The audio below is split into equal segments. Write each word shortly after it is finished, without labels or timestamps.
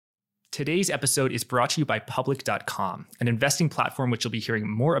Today's episode is brought to you by Public.com, an investing platform which you'll be hearing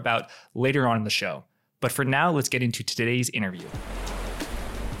more about later on in the show. But for now, let's get into today's interview.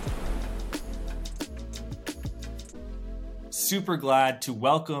 Super glad to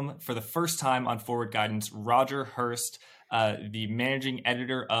welcome for the first time on Forward Guidance, Roger Hurst, the managing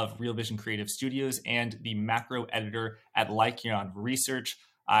editor of Real Vision Creative Studios and the macro editor at Lycaon Research.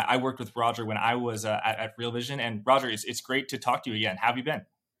 I worked with Roger when I was at Real Vision, and Roger, it's great to talk to you again. How have you been?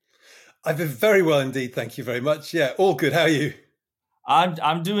 I've been very well indeed. Thank you very much. Yeah, all good. How are you?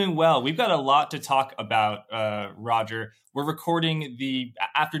 I'm doing well. We've got a lot to talk about, Roger. We're recording the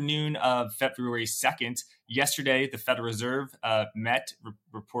afternoon of February 2nd. Yesterday, the Federal Reserve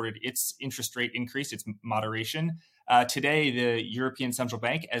reported its interest rate increase, its moderation. Today, the European Central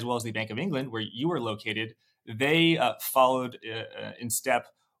Bank, as well as the Bank of England, where you are located, they followed in step.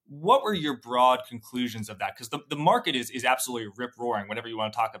 What were your broad conclusions of that? Because the market is absolutely rip-roaring, whatever you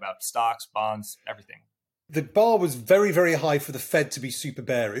want to talk about, stocks, bonds, everything. The bar was very, very high for the Fed to be super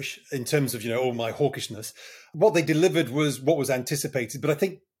bearish in terms of, all my hawkishness. What they delivered was what was anticipated. But I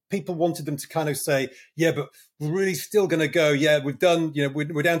think people wanted them to kind of say, yeah, but we're really still going to go. Yeah, we've done,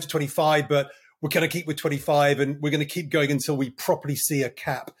 we're down to 25, but we're going to keep with 25 and we're going to keep going until we properly see a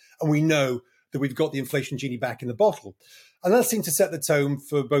cap. And we know that we've got the inflation genie back in the bottle. And that seemed to set the tone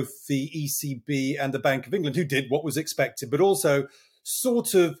for both the ECB and the Bank of England, who did what was expected, but also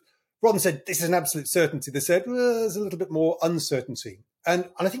sort of, rather than said, this is an absolute certainty, they said, well, there's a little bit more uncertainty. And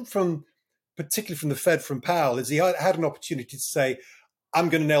I think particularly from the Fed, from Powell, is he had an opportunity to say, I'm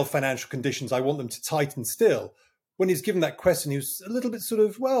going to nail financial conditions. I want them to tighten still. When he's given that question, he was a little bit sort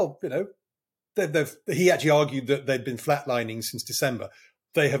of, he actually argued that they'd been flatlining since December.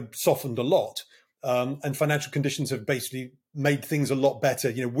 They have softened a lot. And financial conditions have basically made things a lot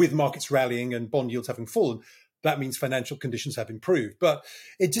better, with markets rallying and bond yields having fallen. That means financial conditions have improved. But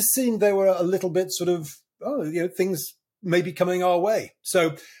it just seemed they were a little bit sort of, things may be coming our way.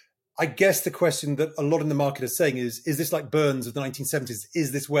 So I guess the question that a lot in the market are saying is this like Burns of the 1970s?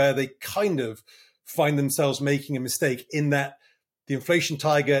 Is this where they kind of find themselves making a mistake in that the inflation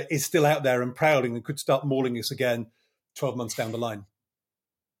tiger is still out there and prowling and could start mauling us again 12 months down the line?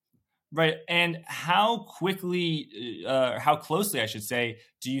 Right. And how closely, I should say,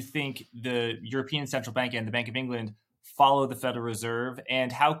 do you think the European Central Bank and the Bank of England follow the Federal Reserve?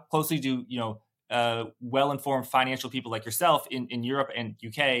 And how closely do, well-informed financial people like yourself in Europe and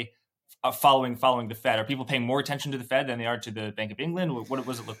UK following the Fed? Are people paying more attention to the Fed than they are to the Bank of England? What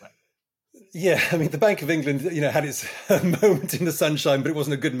does it look like? Yeah, I mean, the Bank of England, had its moment in the sunshine, but it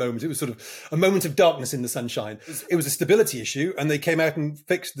wasn't a good moment. It was sort of a moment of darkness in the sunshine. It was a stability issue, and they came out and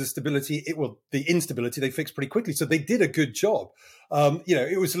fixed the the instability they fixed pretty quickly. So they did a good job.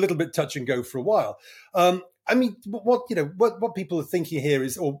 It was a little bit touch and go for a while. I mean, what people are thinking here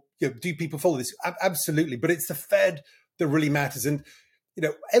is, do people follow this? Absolutely, but it's the Fed that really matters. And,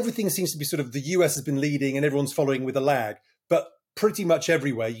 everything seems to be sort of the US has been leading and everyone's following with a lag. But pretty much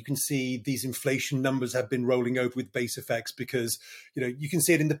everywhere you can see these inflation numbers have been rolling over with base effects because, you can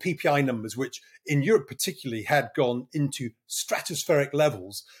see it in the PPI numbers, which in Europe particularly had gone into stratospheric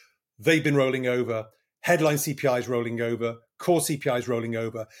levels. They've been rolling over, headline CPI is rolling over, core CPI is rolling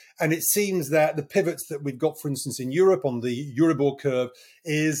over. And it seems that the pivots that we've got, for instance, in Europe on the Euribor curve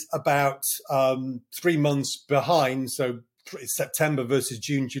is about 3 months behind. So September versus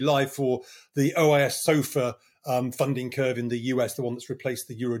June, July for the OIS SOFR funding curve in the US, the one that's replaced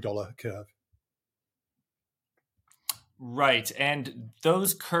the Eurodollar curve. Right, and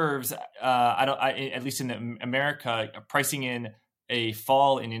those curves, at least in America, are pricing in a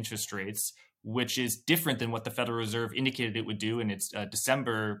fall in interest rates, which is different than what the Federal Reserve indicated it would do in its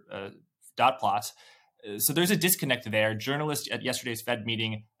December dot plot. So there's a disconnect there. Journalists at yesterday's Fed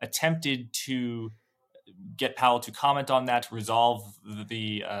meeting attempted to get Powell to comment on that, resolve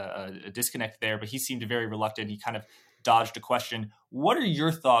the disconnect there, but he seemed very reluctant. He kind of dodged a question. What are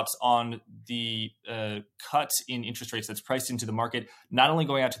your thoughts on the cut in interest rates that's priced into the market, not only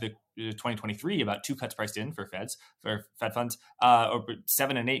going out to the 2023, about 2 cuts priced in for Fed funds, or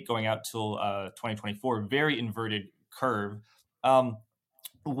 7 and 8 going out till 2024, very inverted curve.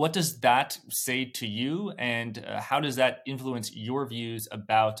 What does that say to you, and how does that influence your views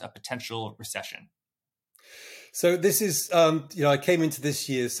about a potential recession? So this is, I came into this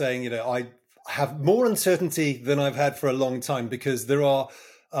year saying, I have more uncertainty than I've had for a long time because there are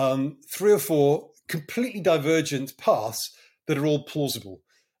 3 or 4 completely divergent paths that are all plausible.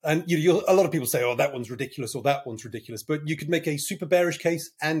 And a lot of people say, oh, that one's ridiculous or that one's ridiculous. But you could make a super bearish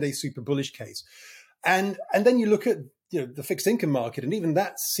case and a super bullish case. And then you look at the fixed income market, and even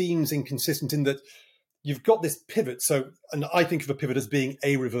that seems inconsistent in that you've got this pivot. So, and I think of a pivot as being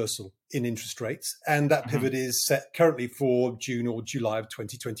a reversal in interest rates. And that pivot is set currently for June or July of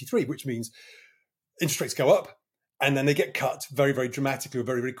 2023, which means interest rates go up and then they get cut very, very dramatically or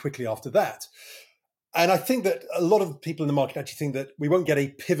very, very quickly after that. And I think that a lot of people in the market actually think that we won't get a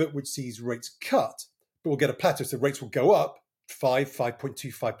pivot which sees rates cut, but we'll get a plateau. So rates will go up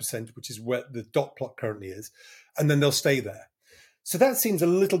 5.25%, which is where the dot plot currently is, and then they'll stay there. So that seems a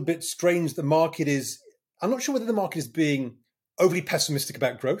little bit strange. The market is, I'm not sure whether the market is being overly pessimistic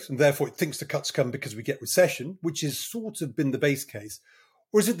about growth and therefore it thinks the cuts come because we get recession, which has sort of been the base case.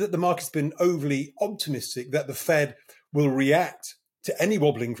 Or is it that the market's been overly optimistic that the Fed will react to any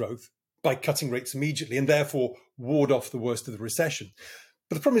wobbling growth by cutting rates immediately and therefore ward off the worst of the recession?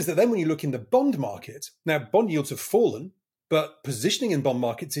 But the problem is that then when you look in the bond market, now bond yields have fallen, but positioning in bond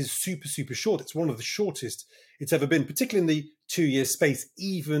markets is super, super short. It's one of the shortest it's ever been, particularly in the 2-year space,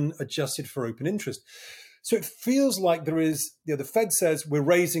 even adjusted for open interest. So it feels like there is, the Fed says we're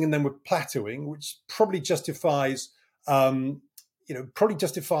raising and then we're plateauing, which probably justifies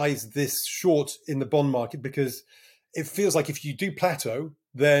this short in the bond market, because it feels like if you do plateau,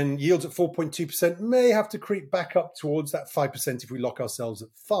 then yields at 4.2% may have to creep back up towards that 5% if we lock ourselves at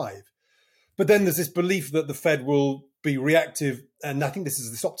 5%. But then there's this belief that the Fed will be reactive. And I think this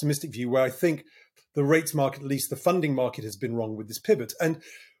is this optimistic view where I think the rates market, at least the funding market, has been wrong with this pivot. And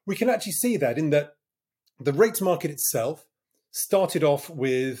we can actually see that in that the rates market itself started off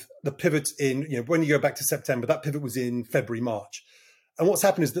with the pivot in, when you go back to September, that pivot was in February, March. And what's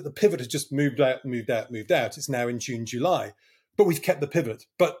happened is that the pivot has just moved out. It's now in June, July. But we've kept the pivot.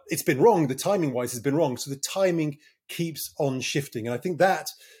 But it's been wrong. The timing-wise has been wrong. So the timing keeps on shifting. And I think that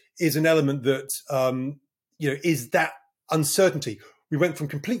is an element that, is that uncertainty. We went from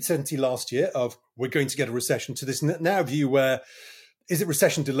complete certainty last year of we're going to get a recession to this now view where, is it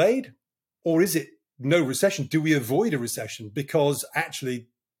recession delayed or is it no recession? Do we avoid a recession? Because actually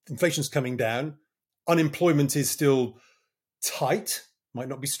inflation's coming down. Unemployment is still tight, might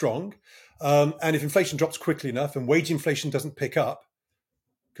not be strong. And if inflation drops quickly enough and wage inflation doesn't pick up,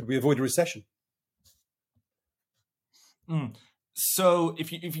 could we avoid a recession? So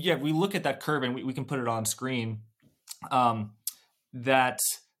if we look at that curve and we can put it on screen, that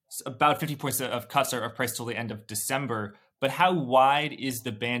about 50 points of cuts are priced till the end of December. But how wide is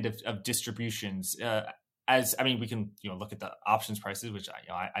the band of distributions? We can look at the options prices, which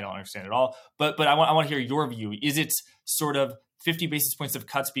I don't understand at all. But I want to hear your view. Is it sort of 50 basis points of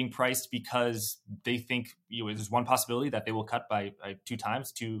cuts being priced because they think there's one possibility that they will cut by 2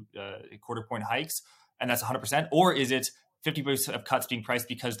 times, 2 quarter-point hikes, and that's 100%? Or is it 50 basis of cuts being priced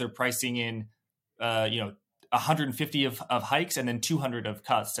because they're pricing in 150 of hikes and then 200 of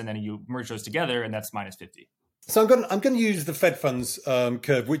cuts, and then you merge those together and that's minus 50? So I'm going to use the Fed funds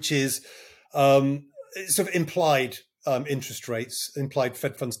curve, which is sort of implied interest rates, implied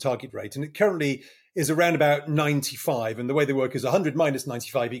Fed funds target rate. And it currently is around about 95. And the way they work is 100 minus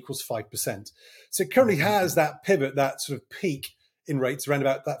 95 equals 5%. So it currently has that pivot, that sort of peak in rates around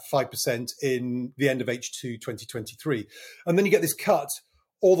about that 5% in the end of H2 2023. And then you get this cut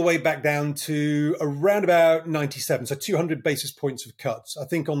all the way back down to around about 97. So 200 basis points of cuts. I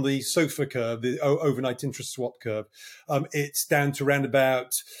think on the SOFR curve, the overnight interest swap curve, it's down to around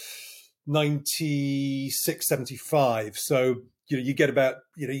about 96.75. So, you get about,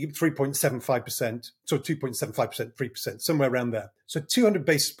 you get 3.75%, so 2.75%, 3%, somewhere around there. So 200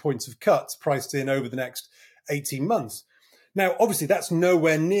 basis points of cuts priced in over the next 18 months. Now, obviously, that's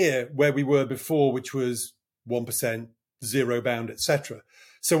nowhere near where we were before, which was 1%, zero bound, etc.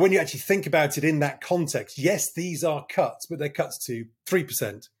 So when you actually think about it in that context, yes, these are cuts, but they're cuts to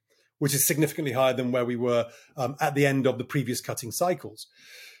 3%, which is significantly higher than where we were at the end of the previous cutting cycles.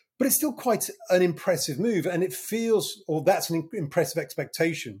 But it's still quite an impressive move, and it feels, or that's an impressive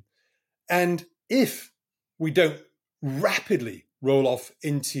expectation. And if we don't rapidly roll off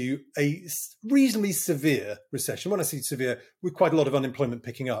into a reasonably severe recession, when I say severe, with quite a lot of unemployment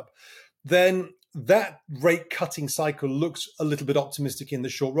picking up, then that rate cutting cycle looks a little bit optimistic in the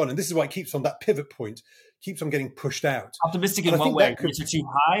short run. And this is why it keeps on that pivot point, keeps on getting pushed out. Optimistic in what way? Rates are too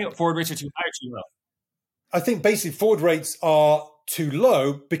high? Forward rates are too high or too low? I think basically forward rates are too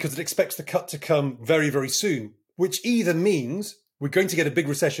low because it expects the cut to come very, very soon, which either means we're going to get a big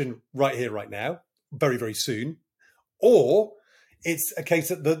recession right here, right now, very, very soon, or it's a case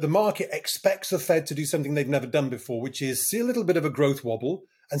that the market expects the Fed to do something they've never done before, which is see a little bit of a growth wobble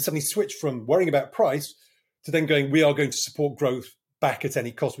and suddenly switch from worrying about price to then going, we are going to support growth back at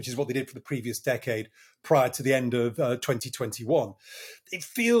any cost, which is what they did for the previous decade prior to the end of 2021. It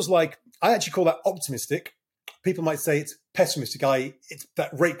feels like, I actually call that optimistic. People might say it's pessimistic, it's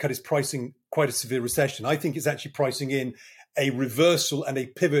that rate cut is pricing quite a severe recession. I think it's actually pricing in a reversal and a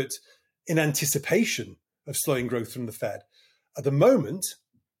pivot in anticipation of slowing growth from the Fed. At the moment,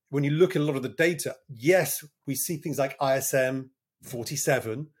 when you look at a lot of the data, yes, we see things like ISM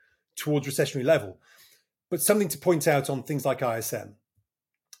 47 towards recessionary level. But something to point out on things like ISM.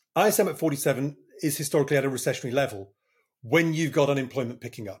 ISM at 47 is historically at a recessionary level when you've got unemployment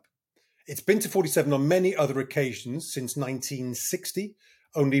picking up. It's been to 47 on many other occasions since 1960.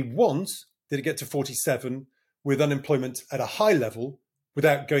 Only once did it get to 47 with unemployment at a high level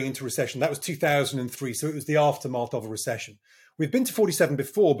without going into recession. That was 2003. So it was the aftermath of a recession. We've been to 47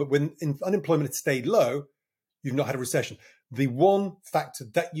 before, but when unemployment had stayed low, you've not had a recession. The one factor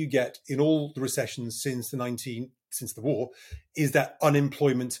that you get in all the recessions since the war is that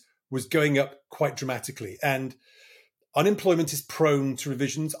unemployment was going up quite dramatically. And unemployment is prone to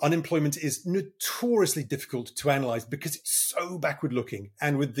revisions. Unemployment is notoriously difficult to analyze because it's so backward looking.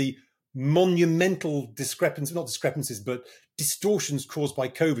 And with the monumental but distortions caused by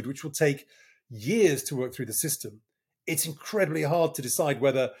COVID, which will take years to work through the system, it's incredibly hard to decide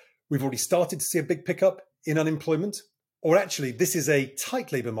whether we've already started to see a big pickup in unemployment, or actually this is a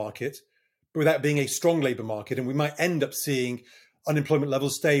tight labour market, but without being a strong labour market. And we might end up seeing unemployment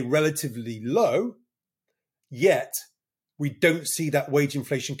levels stay relatively low, yet we don't see that wage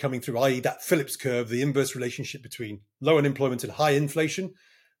inflation coming through, i.e. that Phillips curve, the inverse relationship between low unemployment and high inflation.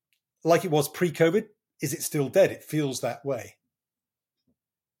 Like it was pre-COVID, is it still dead? It feels that way.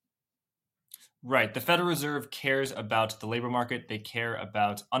 Right. The Federal Reserve cares about the labor market. They care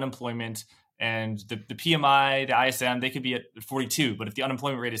about unemployment. And the PMI, the ISM, they could be at 42, but if the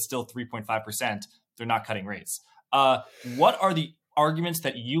unemployment rate is still 3.5%, they're not cutting rates. What are the arguments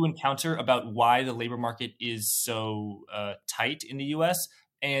that you encounter about why the labor market is so tight in the U.S.,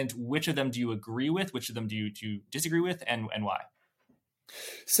 and which of them do you agree with? Which of them do you disagree with, and why?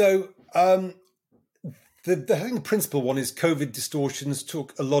 So I think the principal one is COVID distortions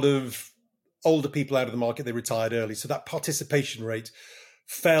took a lot of older people out of the market. They retired early. So that participation rate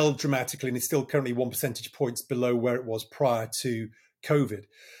fell dramatically, and it's still currently 1 percentage points below where it was prior to COVID.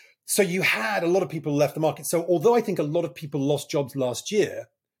 So you had a lot of people left the market. So although I think a lot of people lost jobs last year,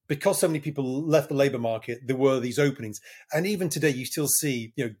 because so many people left the labor market, there were these openings. And even today, you still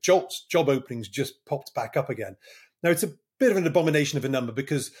see, job openings just popped back up again. Now, it's a bit of an abomination of a number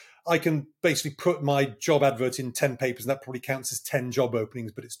because I can basically put my job advert in 10 papers, and that probably counts as 10 job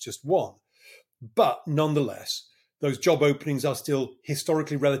openings, but it's just one. But nonetheless, those job openings are still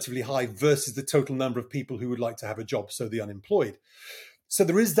historically relatively high versus the total number of people who would like to have a job, so the unemployed. So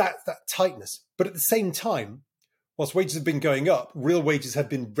there is that tightness. But at the same time, whilst wages have been going up, real wages have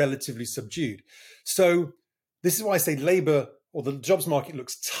been relatively subdued. So this is why I say labour or the jobs market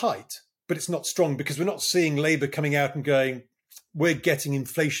looks tight, but it's not strong because we're not seeing labour coming out and going, we're getting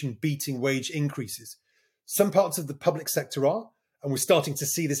inflation beating wage increases. Some parts of the public sector are, and we're starting to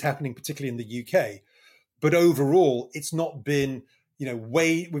see this happening, particularly in the UK. But overall, it's not been,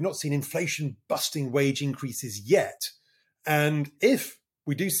 we've not seen inflation busting wage increases yet. And if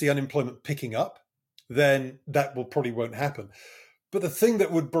we do see unemployment picking up, then that probably won't happen. But the thing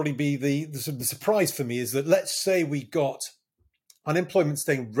that would probably be the surprise for me is that let's say we got unemployment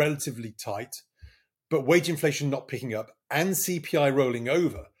staying relatively tight, but wage inflation not picking up and CPI rolling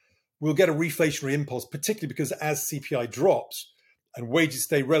over, we'll get a reflationary impulse, particularly because as CPI drops and wages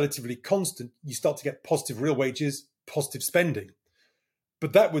stay relatively constant, you start to get positive real wages, positive spending.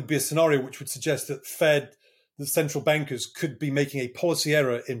 But that would be a scenario which would suggest that the central bankers could be making a policy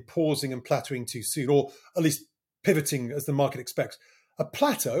error in pausing and plateauing too soon, or at least pivoting as the market expects. A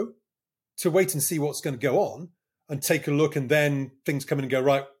plateau to wait and see what's going to go on and take a look, and then things come in and go,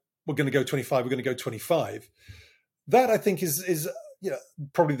 right, we're going to go 25, we're going to go 25. That, I think, is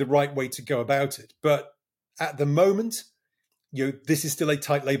probably the right way to go about it. But at the moment, this is still a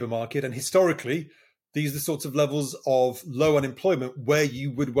tight labour market, and historically, these are the sorts of levels of low unemployment where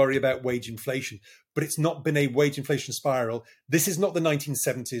you would worry about wage inflation. But it's not been a wage inflation spiral. This is not the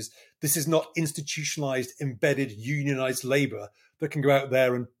 1970s. This is not institutionalized, embedded, unionized labour that can go out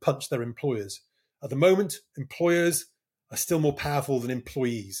there and punch their employers. At the moment, employers are still more powerful than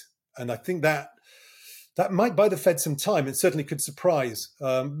employees. And I think that might buy the Fed some time. It certainly could surprise.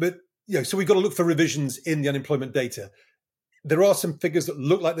 So we've got to look for revisions in the unemployment data. There are some figures that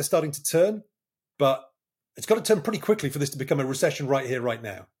look like they're starting to turn, but it's got to turn pretty quickly for this to become a recession right here, right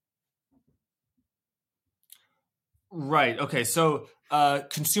now. Right. Okay. So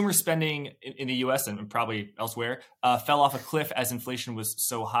consumer spending in the U.S. and probably elsewhere fell off a cliff as inflation was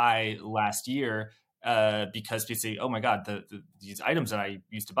so high last year because people say, oh, my God, these items that I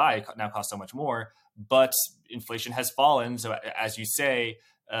used to buy now cost so much more. But inflation has fallen. So as you say,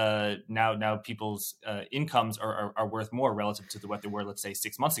 now people's incomes are worth more relative to what they were, let's say,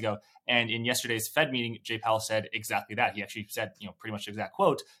 6 months ago. And in yesterday's Fed meeting, Jay Powell said exactly that. He actually said, pretty much the exact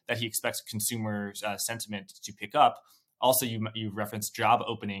quote, that he expects consumer sentiment to pick up. Also, you referenced job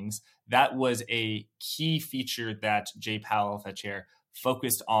openings. That was a key feature that Jay Powell, Fed chair,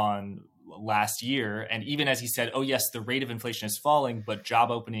 focused on last year. And even as he said, oh, yes, the rate of inflation is falling, but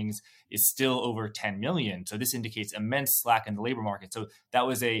job openings is still over 10 million. So this indicates immense slack in the labor market. So that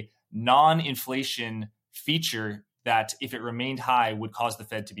was a non-inflation feature that, if it remained high, would cause the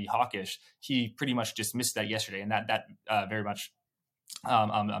Fed to be hawkish. He pretty much dismissed that yesterday. And that very much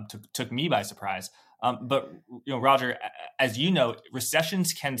took me by surprise. But Roger, as you know,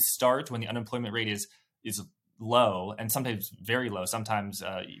 recessions can start when the unemployment rate is low, and sometimes very low. Sometimes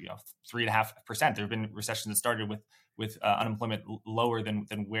 3.5%. There have been recessions that started with unemployment lower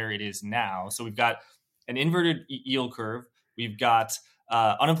than where it is now. So we've got an inverted yield curve. We've got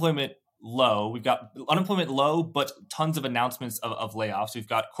unemployment low. We've got unemployment low, but tons of announcements of layoffs. We've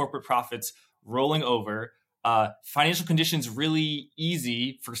got corporate profits rolling over. Financial conditions really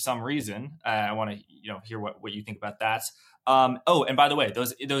easy for some reason. I want to hear what you think about that. And by the way,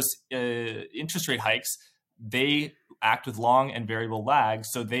 those interest rate hikes, they act with long and variable lags,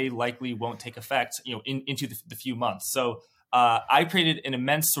 so they likely won't take effect into the few months. So I created an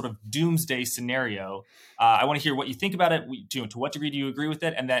immense sort of doomsday scenario. I want to hear what you think about it. To what degree do you agree with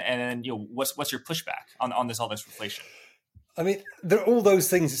it? And then what's your pushback on all this inflation? I mean, there are all those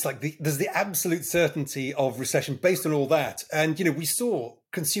things. It's like there's the absolute certainty of recession based on all that. And, we saw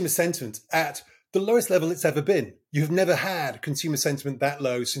consumer sentiment at the lowest level it's ever been. You've never had consumer sentiment that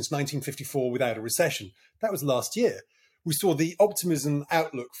low since 1954 without a recession. That was last year. We saw the optimism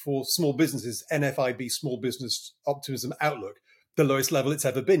outlook for small businesses, NFIB Small Business Optimism Outlook, the lowest level it's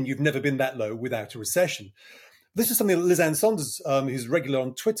ever been. You've never been that low without a recession. This is something that Liz Ann Saunders, who's regular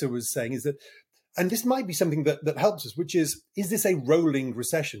on Twitter, was saying, is that, and this might be something that helps us, which is this a rolling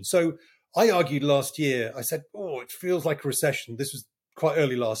recession? So I argued last year, I said, it feels like a recession. This was quite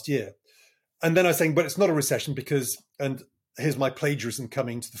early last year. And then I was saying, but it's not a recession because, and here's my plagiarism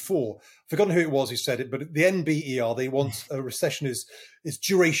coming to the fore. I've forgotten who it was who said it, but the NBER, they want a recession is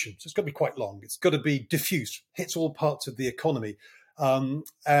duration. So it's got to be quite long. It's got to be diffuse, hits all parts of the economy. And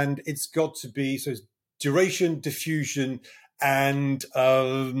it's got to be, so it's duration, diffusion, and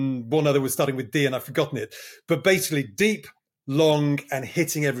one other was starting with D and I've forgotten it. But basically deep, long, and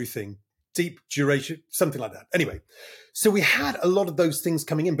hitting everything. Deep duration, something like that. Anyway, so we had a lot of those things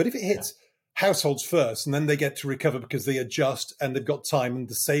coming in. But if it hits households first, and then they get to recover because they adjust and they've got time and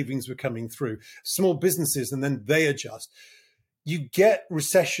the savings were coming through, small businesses, and then they adjust, you get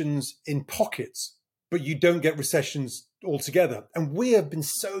recessions in pockets, but you don't get recessions altogether. And we have been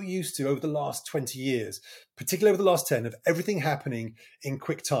so used to, over the last 20 years, particularly over the last 10, of everything happening in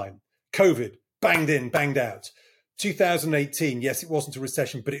quick time. COVID, banged in, banged out. 2018, yes, it wasn't a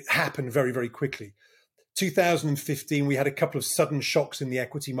recession, but it happened very, very quickly. 2015, we had a couple of sudden shocks in the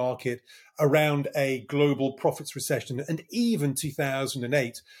equity market around a global profits recession. And even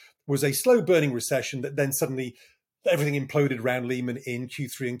 2008 was a slow burning recession that then suddenly everything imploded around Lehman in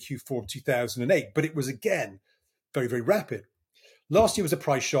Q3 and Q4 of 2008. But it was, again, very, very rapid. Last year was a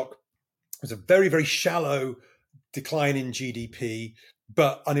price shock. It was a very, very shallow decline in GDP,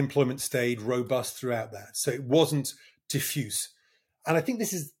 but unemployment stayed robust throughout that. So it wasn't diffuse. And I think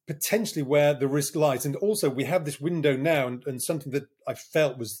this is potentially where the risk lies. And also we have this window now, and something that I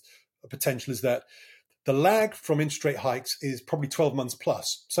felt was a potential is that the lag from interest rate hikes is probably 12 months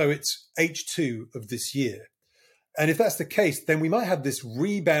plus. So it's H2 of this year. And if that's the case, then we might have this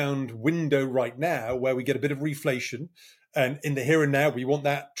rebound window right now where we get a bit of reflation. And in the here and now, we want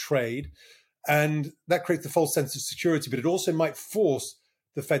that trade. And that creates the false sense of security, but it also might force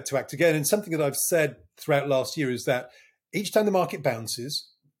the Fed to act again. And something that I've said throughout last year is that each time the market bounces,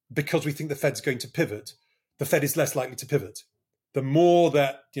 because we think the Fed's going to pivot, the Fed is less likely to pivot. The more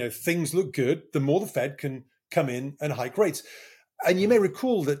that things look good, the more the Fed can come in and hike rates. And you may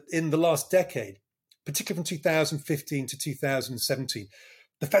recall that in the last decade, particularly from 2015 to 2017,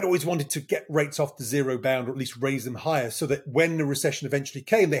 the Fed always wanted to get rates off the zero bound, or at least raise them higher, so that when the recession eventually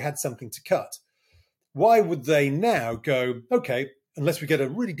came, they had something to cut. Why would they now go, okay, unless we get a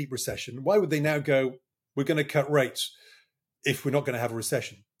really deep recession, why would they now go, we're going to cut rates if we're not going to have a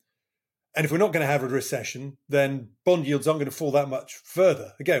recession? And if we're not going to have a recession, then bond yields aren't going to fall that much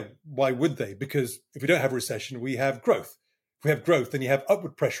further. Again, why would they? Because if we don't have a recession, we have growth. If we have growth, then you have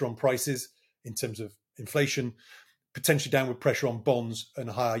upward pressure on prices in terms of inflation, potentially downward pressure on bonds and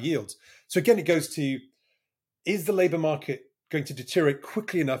higher yields. So again, it goes to, is the labour market going to deteriorate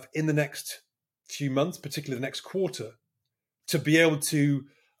quickly enough in the next few months, particularly the next quarter, to be able to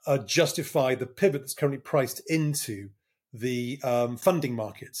justify the pivot that's currently priced into the funding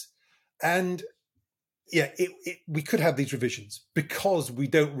markets. And yeah, we could have these revisions because we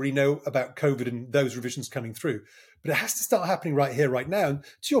don't really know about COVID and those revisions coming through. But it has to start happening right here, right now. And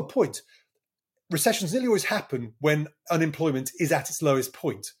to your point, recessions nearly always happen when unemployment is at its lowest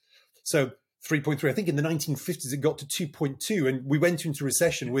point. So 3.3, I think in the 1950s, it got to 2.2, and we went into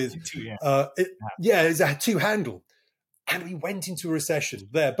recession with, it's a 2 handle. And we went into a recession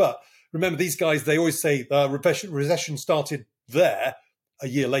there. But remember, these guys, they always say recession started there a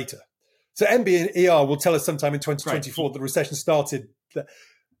year later. So NBER will tell us sometime in 2024 that the recession started there,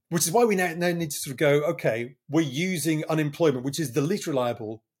 which is why we now need to sort of go, okay, we're using unemployment, which is the least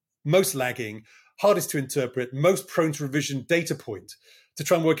reliable, most lagging, hardest to interpret, most prone to revision data point to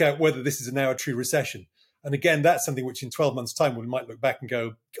try and work out whether this is now a true recession. And again, that's something which in 12 months' time, we might look back and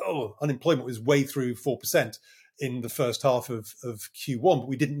go, oh, unemployment was way through 4% in the first half of Q1, but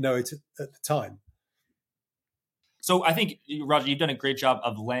we didn't know it at the time. So I think, Roger, you've done a great job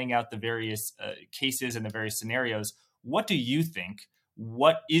of laying out the various cases and the various scenarios. What do you think?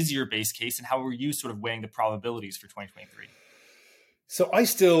 What is your base case, and how are you sort of weighing the probabilities for 2023? So I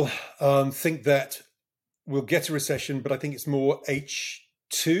still think that we'll get a recession, but I think it's more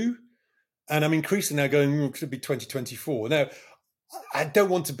H2. And I'm increasingly now going, it could be 2024. Now, I don't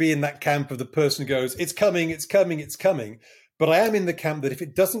want to be in that camp of the person who goes, it's coming, it's coming, it's coming. But I am in the camp that if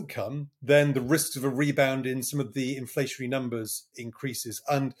it doesn't come, then the risks of a rebound in some of the inflationary numbers increases.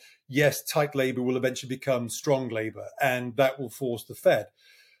 And yes, tight labor will eventually become strong labor, and that will force the Fed.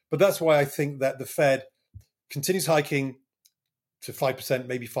 But that's why I think that the Fed continues hiking to 5%,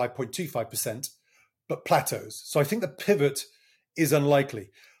 maybe 5.25%, but plateaus. So I think the pivot is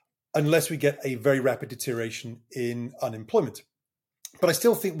unlikely unless we get a very rapid deterioration in unemployment. But I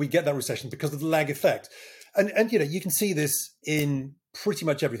still think we get that recession because of the lag effect. And you can see this in pretty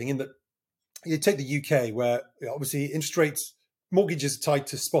much everything. In that, you take the UK, where obviously interest rates, mortgages are tied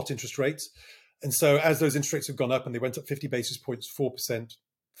to spot interest rates. And so as those interest rates have gone up and they went up 50 basis points, 4%,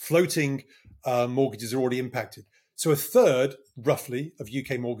 floating mortgages are already impacted. So a third, roughly, of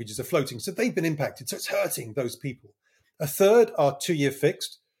UK mortgages are floating. So they've been impacted. So it's hurting those people. A third are 2-year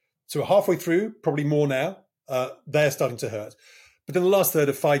fixed. So halfway through, probably more now, they're starting to hurt. But then the last third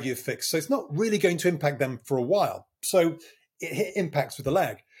are 5-year fixed. So it's not really going to impact them for a while. So it impacts with a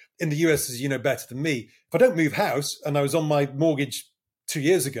lag. In the US, as you know better than me, if I don't move house and I was on my mortgage 2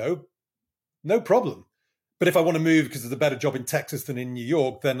 years ago, no problem. But if I want to move because there's a better job in Texas than in New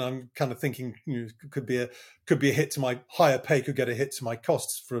York, then I'm kind of thinking could be a hit to my higher pay, could get a hit to my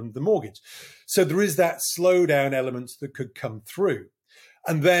costs from the mortgage. So there is that slowdown element that could come through.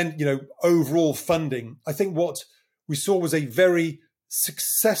 And then, overall funding, I think what we saw was a very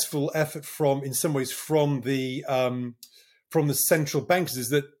successful effort in some ways, from the central banks, is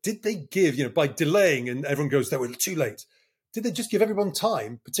that did they give, by delaying, and everyone goes, they were too late. Did they just give everyone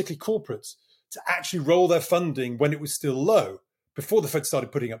time, particularly corporates, to actually roll their funding when it was still low, before the Fed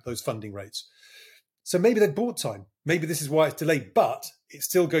started putting up those funding rates? So maybe they bought time. Maybe this is why it's delayed, but it's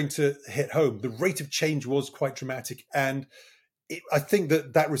still going to hit home. The rate of change was quite dramatic. And I think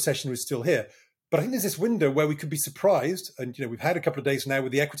that recession was still here. But I think there's this window where we could be surprised. And, we've had a couple of days now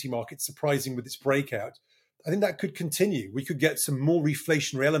with the equity market surprising with its breakout. I think that could continue. We could get some more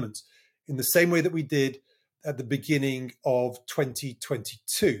reflationary elements in the same way that we did at the beginning of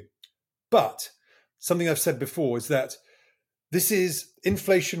 2022. But something I've said before is that this is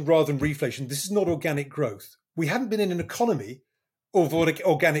inflation rather than reflation. This is not organic growth. We haven't been in an economy of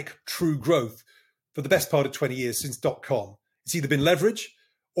organic true growth for the best part of 20 years since .com. It's either been leverage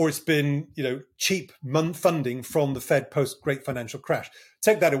or it's been, cheap funding from the Fed post-Great Financial Crash.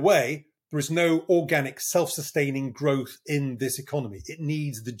 Take that away, there is no organic self-sustaining growth in this economy. It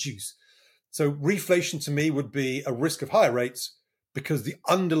needs the juice. So reflation to me would be a risk of higher rates because the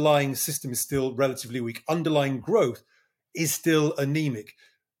underlying system is still relatively weak. Underlying growth is still anemic.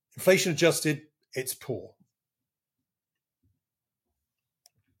 Inflation adjusted, it's poor.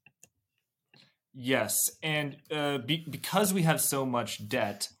 Yes. And because we have so much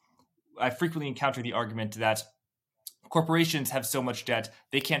debt, I frequently encounter the argument that corporations have so much debt,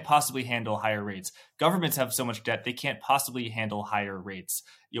 they can't possibly handle higher rates. Governments have so much debt, they can't possibly handle higher rates.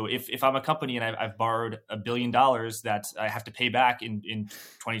 If I'm a company and I've borrowed $1 billion that I have to pay back in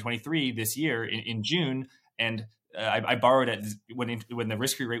 2023, this year, in June, and I borrowed when the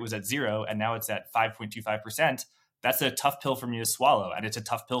risk-free rate was at 0, and now it's at 5.25%, that's a tough pill for me to swallow. And it's a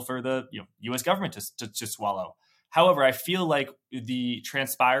tough pill for the U.S. government to swallow. However, I feel like the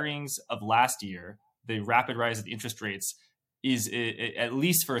transpirings of last year, the rapid rise of interest rates, is at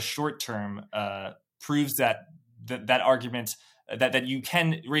least for a short term proves that argument that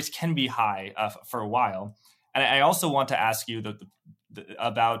rates can be high for a while. And I also want to ask you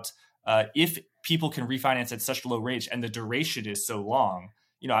about if people can refinance at such low rates and the duration is so long.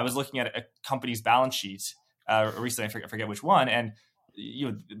 I was looking at a company's balance sheet recently. I forget which one, and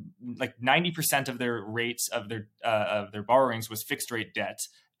like 90% of their rates of their borrowings was fixed rate debt.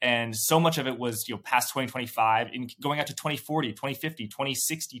 And so much of it was, past 2025 and going out to 2040, 2050,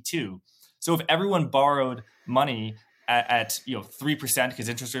 2062. So if everyone borrowed money at 3% because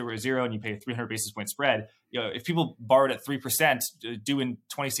interest rate was zero and you pay a 300 basis point spread, if people borrowed at 3% due in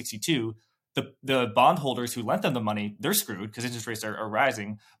 2062, the bondholders who lent them the money, they're screwed because interest rates are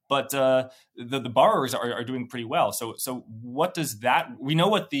rising. But the borrowers are doing pretty well. So what does that? We know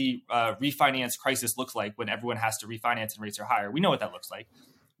what the refinance crisis looks like when everyone has to refinance and rates are higher. We know what that looks like.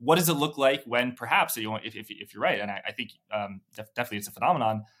 What does it look like when perhaps, if you're right, and I think definitely it's a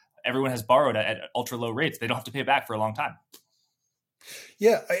phenomenon, everyone has borrowed at ultra low rates. They don't have to pay it back for a long time.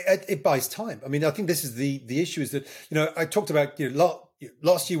 Yeah, it buys time. I mean, I think this is the issue is that, I talked about,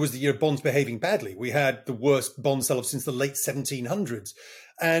 last year was the year of bonds behaving badly. We had the worst bond sell-off since the late 1700s.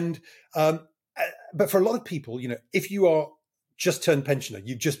 And, but for a lot of people, if you are just turned pensioner,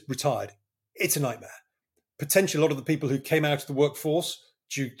 you've just retired, it's a nightmare. Potentially a lot of the people who came out of the workforce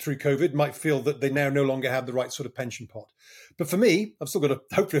through COVID might feel that they now no longer have the right sort of pension pot. But for me, I've still got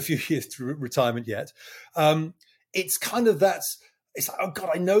hopefully a few years to retirement yet. It's kind of it's like, oh God,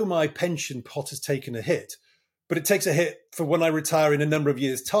 I know my pension pot has taken a hit, but it takes a hit for when I retire in a number of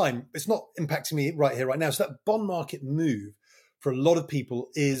years' time. It's not impacting me right here, right now. So that bond market move for a lot of people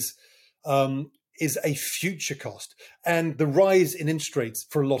is a future cost. And the rise in interest rates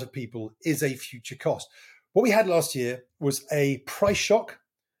for a lot of people is a future cost. What we had last year was a price shock.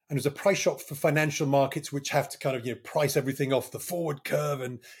 And it was a price shock for financial markets, which have to kind of price everything off the forward curve,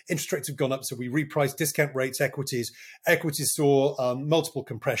 and interest rates have gone up. So we repriced discount rates, equities. Equities saw multiple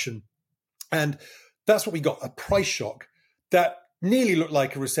compression. And that's what we got, a price shock that nearly looked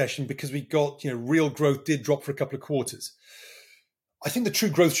like a recession because we got, real growth did drop for a couple of quarters. I think the true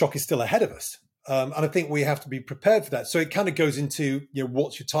growth shock is still ahead of us. And I think we have to be prepared for that. So it kind of goes into,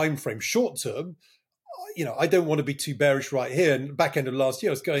 what's your time frame? Short term, I don't want to be too bearish right here. And back end of last year,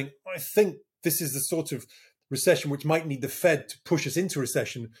 I was going, I think this is the sort of recession which might need the Fed to push us into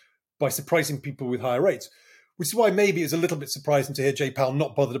recession by surprising people with higher rates, which is why maybe it's a little bit surprising to hear Jay Powell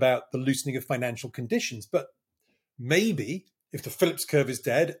not bothered about the loosening of financial conditions. But maybe if the Phillips curve is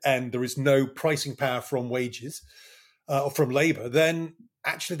dead and there is no pricing power from wages or from labor, then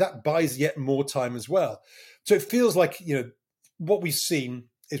actually that buys yet more time as well. So it feels like, what we've seen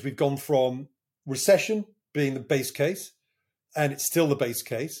is we've gone from recession being the base case, and it's still the base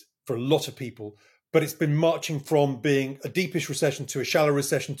case for a lot of people, but it's been marching from being a deepish recession to a shallow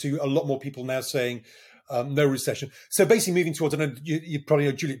recession to a lot more people now saying no recession. So basically moving towards, you probably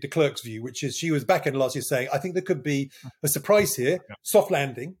know Juliette de Klerk's view, which is she was back in last year saying, I think there could be a surprise here, soft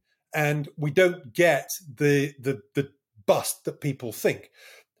landing, and we don't get the bust that people think.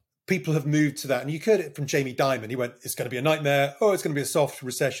 People have moved to that. And you heard it from Jamie Dimon. He went, it's going to be a nightmare. Oh, it's going to be a soft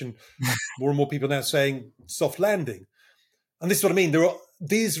recession. More and more people now saying soft landing. And this is what I mean.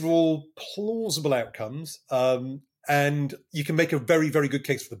 These are all plausible outcomes. And you can make a very, very good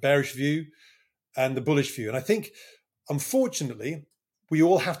case for the bearish view and the bullish view. And I think, unfortunately, we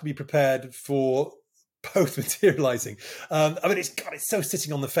all have to be prepared for both materializing. It's so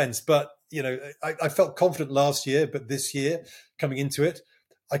sitting on the fence. But, I felt confident last year, but this year coming into it,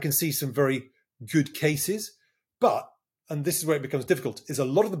 I can see some very good cases, but, and this is where it becomes difficult, is a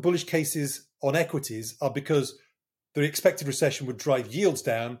lot of the bullish cases on equities are because the expected recession would drive yields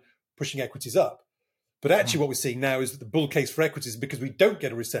down, pushing equities up. But actually what we're seeing now is that the bull case for equities is because we don't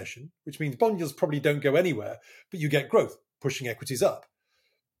get a recession, which means bond yields probably don't go anywhere, but you get growth, pushing equities up.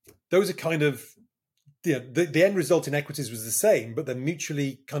 Those are kind of, the end result in equities was the same, but they're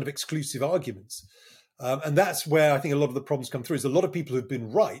mutually kind of exclusive arguments. And that's where I think a lot of the problems come through, is a lot of people who've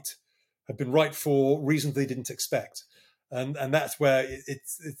been right for reasons they didn't expect. And that's where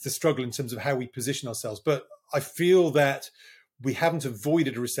it's the struggle in terms of how we position ourselves. But I feel that we haven't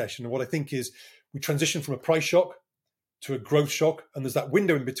avoided a recession. And what I think is we transition from a price shock to a growth shock. And there's that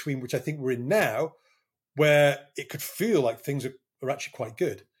window in between, which I think we're in now, where it could feel like things are actually quite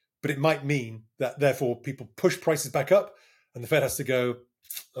good. But it might mean that therefore people push prices back up and the Fed has to go,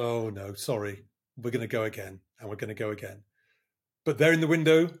 oh no, sorry. We're going to go again, and we're going to go again. But they're in the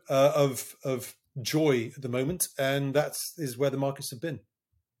window of joy at the moment, and that is where the markets have been.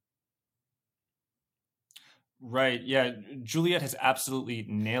 Right. Yeah. Juliet has absolutely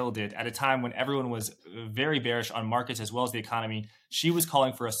nailed it at a time when everyone was very bearish on markets as well as the economy. She was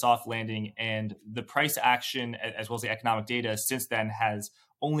calling for a soft landing, and the price action as well as the economic data since then has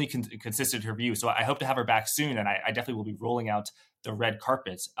only consisted her view. So I hope to have her back soon, and I definitely will be rolling out the red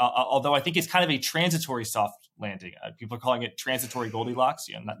carpets. Although I think it's kind of a transitory soft landing. People are calling it transitory Goldilocks.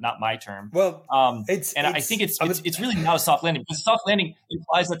 Not my term. Well, I think it's really not a soft landing, because soft landing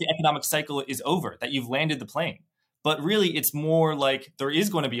implies that the economic cycle is over, that you've landed the plane. But really, it's more like there is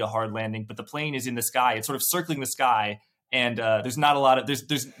going to be a hard landing, but the plane is in the sky. It's sort of circling the sky, and there's not a lot of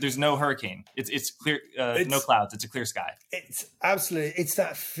there's no hurricane. It's clear, no clouds. It's a clear sky. It's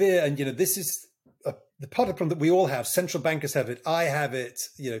that fear, and this is the part of the problem that we all have. Central bankers have it. I have it.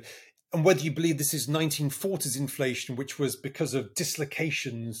 And whether you believe this is 1940s inflation, which was because of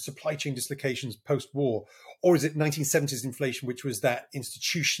dislocations, supply chain dislocations post-war, or is it 1970s inflation, which was that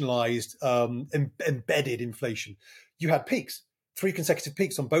institutionalized, embedded inflation? You had peaks, 3 consecutive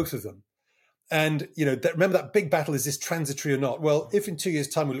peaks on both of them. And, remember that big battle, is this transitory or not? Well, if in 2 years'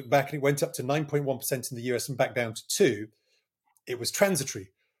 time we look back and it went up to 9.1% in the US and back down to 2%, it was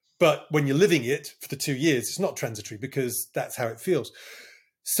transitory. But when you're living it for the 2 years, it's not transitory, because that's how it feels.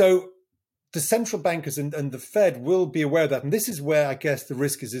 So the central bankers and the Fed will be aware of that. And this is where I guess the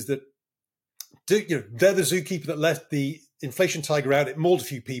risk is that they're the zookeeper that let the inflation tiger out. It mauled a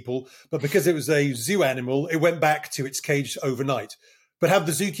few people, but because it was a zoo animal, it went back to its cage overnight. But have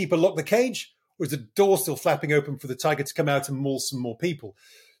the zookeeper locked the cage, or is the door still flapping open for the tiger to come out and maul some more people?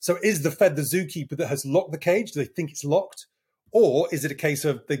 So is the Fed the zookeeper that has locked the cage? Do they think it's locked? Or is it a case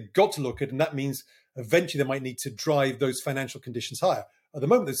of they've got to look at it, and that means eventually they might need to drive those financial conditions higher? At the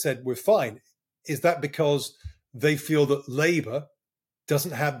moment, they've said we're fine. Is that because they feel that labor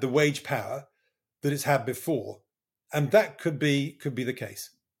doesn't have the wage power that it's had before? And that could be the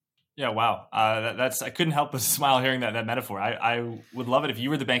case. Yeah, wow. I couldn't help but smile hearing that metaphor. I would love it if you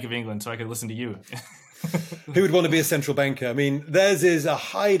were the Bank of England so I could listen to you. Who would want to be a central banker? I mean, theirs is a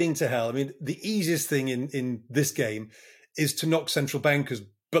hiding to hell. I mean, the easiest thing in this game is to knock central bankers,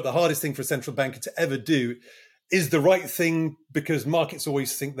 but the hardest thing for a central banker to ever do is the right thing, because markets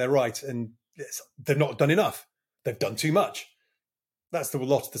always think they're right, and they've not done enough. They've done too much. That's the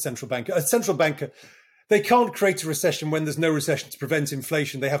lot of the central banker. A central banker, they can't create a recession when there's no recession to prevent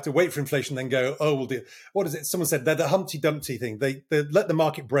inflation. They have to wait for inflation, then go, oh, we'll do. What is it? Someone said they're the Humpty Dumpty thing. They let the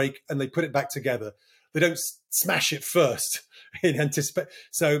market break and they put it back together. They don't smash it first in anticipate.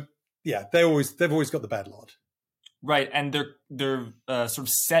 So yeah, they've always got the bad lot. Right, and they're sort of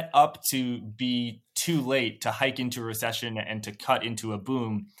set up to be too late to hike into a recession and to cut into a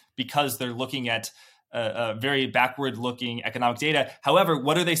boom, because they're looking at a very backward-looking economic data. However,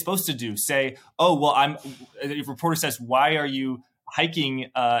 what are they supposed to do? Say, oh, well, a reporter says, why are you hiking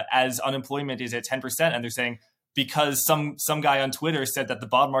as unemployment is at 10%? And they're saying, because some guy on Twitter said that the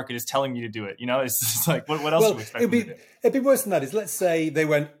bond market is telling you to do it. It's just like, what else do we expect? It'd be worse than that. Is, let's say they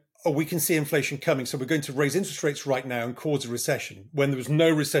went, oh, we can see inflation coming, so we're going to raise interest rates right now and cause a recession, when there was no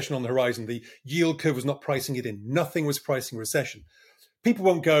recession on the horizon. The yield curve was not pricing it in. Nothing was pricing recession. People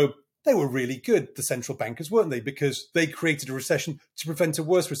won't go, they were really good, the central bankers, weren't they? Because they created a recession to prevent a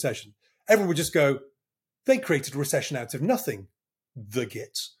worse recession. Everyone would just go, they created a recession out of nothing, the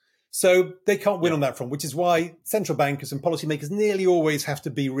gits. So they can't win on that front, which is why central bankers and policymakers nearly always have to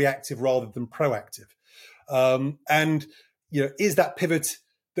be reactive rather than proactive. Is that pivot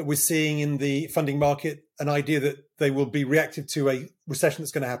that we're seeing in the funding market an idea that they will be reactive to a recession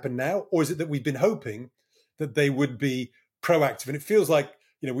that's going to happen now? Or is it that we've been hoping that they would be proactive? And it feels like,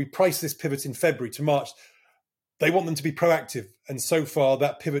 we priced this pivot in February to March. They want them to be proactive. And so far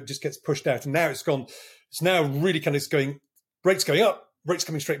that pivot just gets pushed out. And now it's now really kind of going, rates going up, rates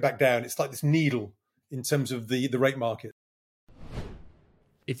coming straight back down. It's like this needle in terms of the rate market.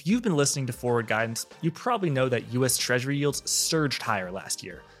 If you've been listening to Forward Guidance, you probably know that US Treasury yields surged higher last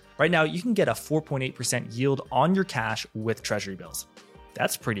year. Right now, you can get a 4.8% yield on your cash with Treasury bills.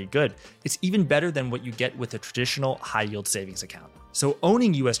 That's pretty good. It's even better than what you get with a traditional high-yield savings account. So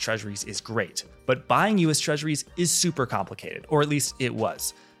owning US Treasuries is great, but buying US Treasuries is super complicated, or at least it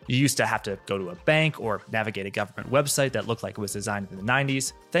was. You used to have to go to a bank or navigate a government website that looked like it was designed in the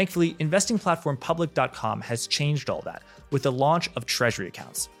 90s. Thankfully, investing platform Public.com has changed all that with the launch of Treasury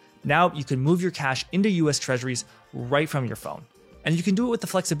accounts. Now you can move your cash into US Treasuries right from your phone. And you can do it with the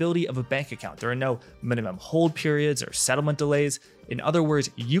flexibility of a bank account. There are no minimum hold periods or settlement delays. In other words,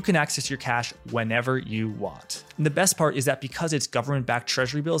 you can access your cash whenever you want. And the best part is that because it's government-backed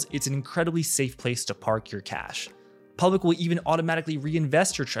Treasury bills, it's an incredibly safe place to park your cash. Public will even automatically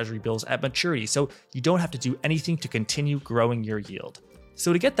reinvest your Treasury bills at maturity, so you don't have to do anything to continue growing your yield.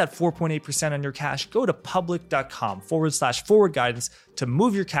 So to get that 4.8% on your cash, go to public.com/forward guidance to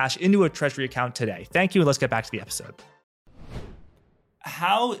move your cash into a Treasury account today. Thank you, and let's get back to the episode.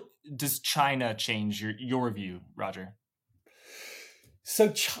 How does China change your view, Roger?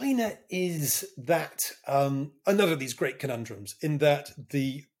 So China is that another of these great conundrums, in that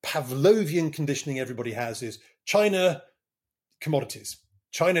the Pavlovian conditioning everybody has is China, commodities.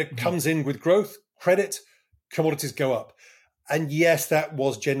 China comes in with growth, credit, commodities go up. And yes, that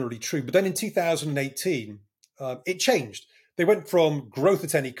was generally true. But then in 2018, it changed. They went from growth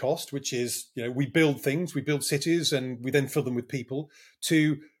at any cost, which is, we build things, we build cities, and we then fill them with people,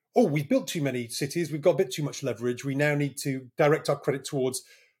 to, we've built too many cities, we've got a bit too much leverage, we now need to direct our credit towards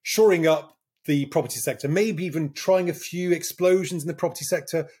shoring up the property sector, maybe even trying a few explosions in the property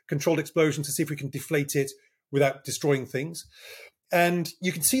sector, controlled explosions, to see if we can deflate it without destroying things. And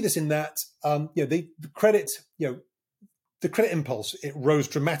you can see this in that, the credit impulse, it rose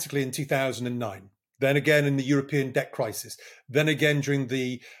dramatically in 2009. Then again in the European debt crisis. Then again during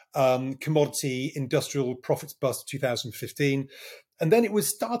the commodity industrial profits bust of 2015. And then it was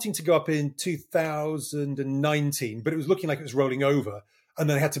starting to go up in 2019, but it was looking like it was rolling over. And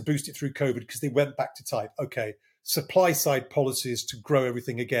then they had to boost it through COVID because they went back to type, okay, supply side policies to grow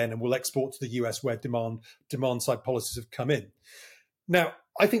everything again, and we'll export to the US where demand side policies have come in. Now,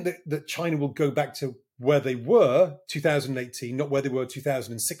 I think that China will go back to where they were 2018, not where they were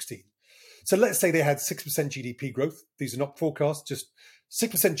 2016. So let's say they had 6% GDP growth. These are not forecasts, just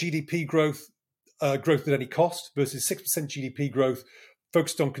 6% GDP growth at any cost versus 6% GDP growth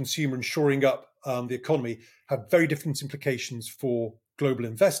focused on consumer and shoring up the economy have very different implications for global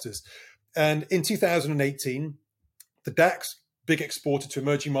investors. And in 2018, the DAX, big exporter to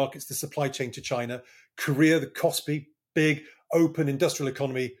emerging markets, the supply chain to China, Korea, the KOSPI, big open industrial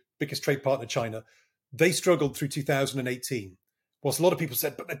economy, biggest trade partner, China, they struggled through 2018. Whilst a lot of people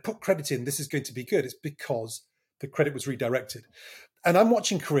said, but they put credit in, this is going to be good. It's because the credit was redirected. And I'm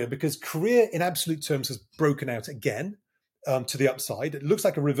watching Korea because Korea in absolute terms has broken out again to the upside. It looks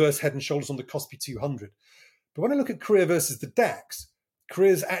like a reverse head and shoulders on the KOSPI 200. But when I look at Korea versus the DAX,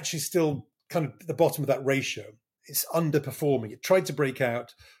 Korea is actually still kind of at the bottom of that ratio. It's underperforming. It tried to break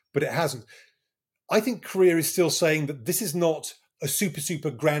out, but it hasn't. I think Korea is still saying that this is not a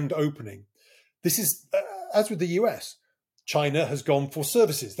super grand opening. This is, as with the US, China has gone for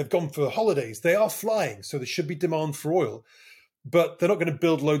services. They've gone for holidays. They are flying, so there should be demand for oil. But they're not going to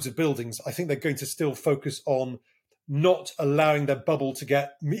build loads of buildings. I think they're going to still focus on not allowing their bubble to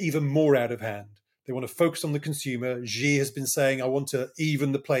get even more out of hand. They want to focus on the consumer. Xi has been saying, I want to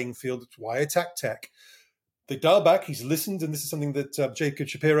even the playing field. That's why I attack tech. They dial back. He's listened. And this is something that Jacob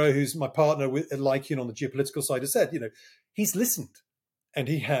Shapiro, who's my partner at Lycan on the geopolitical side, has said. He's listened and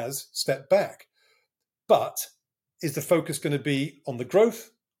he has stepped back. But is the focus going to be on the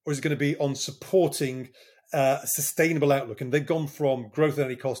growth, or is it going to be on supporting a sustainable outlook? And they've gone from growth at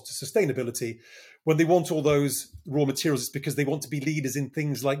any cost to sustainability. When they want all those raw materials, it's because they want to be leaders in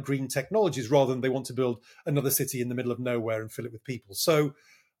things like green technologies rather than they want to build another city in the middle of nowhere and fill it with people. So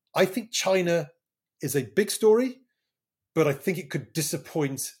I think China is a big story, but I think it could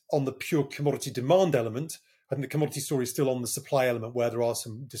disappoint on the pure commodity demand element. I think the commodity story is still on the supply element where there are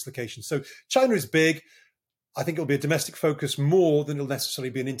some dislocations. So China is big. I think it'll be a domestic focus more than it'll necessarily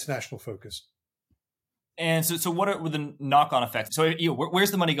be an international focus. And so what are the knock-on effects? So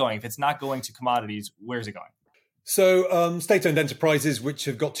where's the money going? If it's not going to commodities, where's it going? So state-owned enterprises, which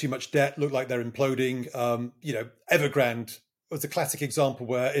have got too much debt, look like they're imploding. Evergrande was a classic example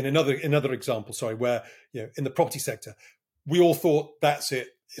where in the property sector, we all thought that's it.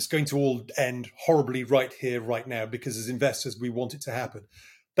 It's going to all end horribly right here, right now, because as investors, we want it to happen.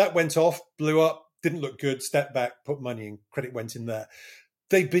 That went off, blew up, didn't look good, stepped back, put money in, credit went in there.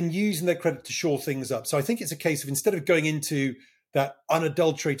 They've been using their credit to shore things up. So I think it's a case of instead of going into that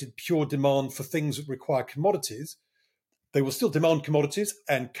unadulterated pure demand for things that require commodities, they will still demand commodities,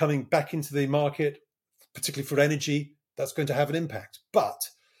 and coming back into the market, particularly for energy, that's going to have an impact. But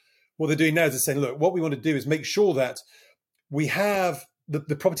what they're doing now is they're saying, look, what we want to do is make sure that we have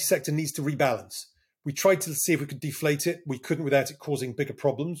the property sector needs to rebalance. We tried to see if we could deflate it. We couldn't without it causing bigger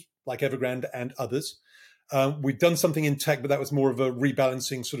problems like Evergrande and others. We've done something in tech, but that was more of a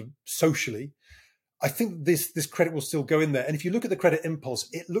rebalancing sort of socially. I think this credit will still go in there. And if you look at the credit impulse,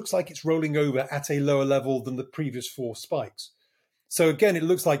 it looks like it's rolling over at a lower level than the previous four spikes. So again, it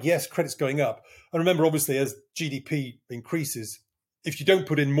looks like, yes, credit's going up. And remember, obviously, as GDP increases, if you don't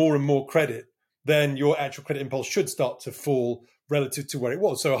put in more and more credit, then your actual credit impulse should start to fall relative to where it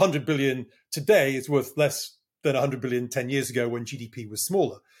was. So 100 billion today is worth less than 100 billion 10 years ago when GDP was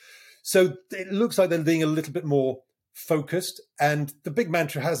smaller. So it looks like they're being a little bit more focused. And the big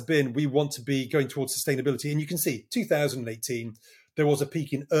mantra has been, we want to be going towards sustainability. And you can see 2018, there was a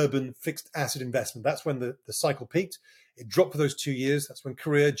peak in urban fixed asset investment. That's when the cycle peaked. It dropped for those 2 years. That's when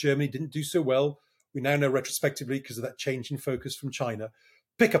Korea, Germany didn't do so well. We now know retrospectively, because of that change in focus from China,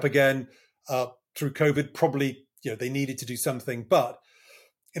 pick up again through COVID. Probably, they needed to do something, but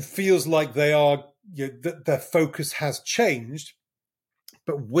it feels like they are, their focus has changed.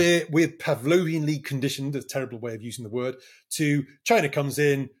 But we're Pavlovianly conditioned, a terrible way of using the word, to China comes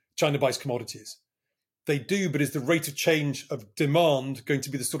in, China buys commodities. They do, but is the rate of change of demand going to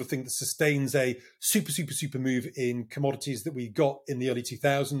be the sort of thing that sustains a super move in commodities that we got in the early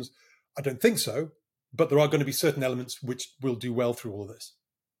 2000s? I don't think so, but there are going to be certain elements which will do well through all of this.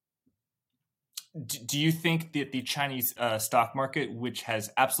 Do you think that the Chinese stock market, which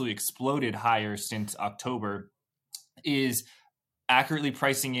has absolutely exploded higher since October, is accurately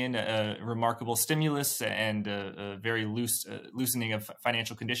pricing in a remarkable stimulus and a very loosening of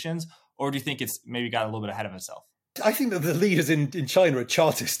financial conditions? Or do you think it's maybe got a little bit ahead of itself? I think that the leaders in China are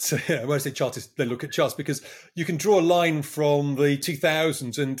chartists. When I say chartists, they look at charts, because you can draw a line from the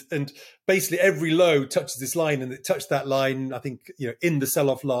 2000s and basically every low touches this line, and it touched that line, I think, in the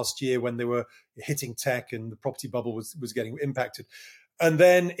sell-off last year when they were hitting tech and the property bubble was getting impacted. And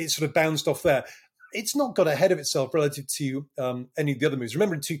then it sort of bounced off there. It's not got ahead of itself relative to any of the other moves.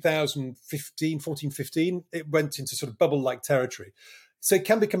 Remember in 14, 15, it went into sort of bubble-like territory. So it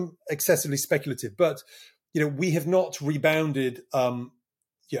can become excessively speculative, but we have not rebounded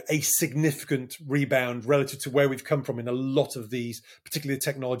a significant rebound relative to where we've come from in a lot of these, particularly the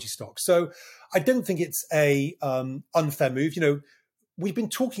technology stocks. So I don't think it's a unfair move. We've been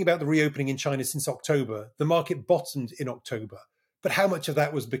talking about the reopening in China since October. The market bottomed in October, but how much of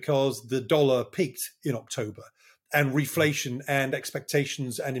that was because the dollar peaked in October and reflation and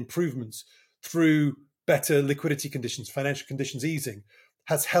expectations and improvements through better liquidity conditions, financial conditions easing,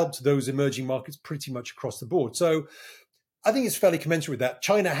 has helped those emerging markets pretty much across the board. So I think it's fairly commensurate with that.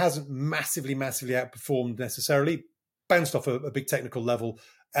 China hasn't massively outperformed necessarily, bounced off a big technical level,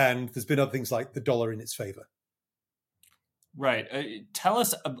 and there's been other things like the dollar in its favor. Right. Tell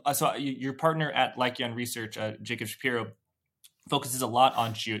us, so your partner at Lyceon Research, Jacob Shapiro, focuses a lot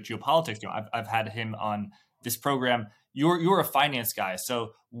on geopolitics. I've had him on this program. You're a finance guy,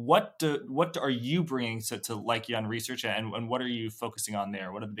 so what are you bringing to Lyceon Research, and what are you focusing on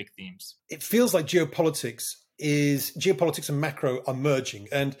there? What are the big themes? It feels like geopolitics and macro are merging,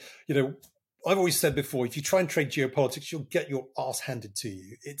 and I've always said before, if you try and trade geopolitics, you'll get your ass handed to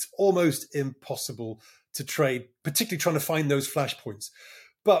you. It's almost impossible to trade, particularly trying to find those flashpoints.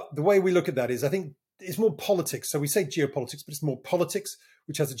 But the way we look at that is, I think it's more politics. So we say geopolitics, but it's more politics,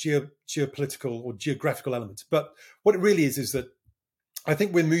 which has a geopolitical or geographical element. But what it really is that I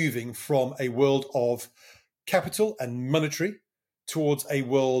think we're moving from a world of capital and monetary towards a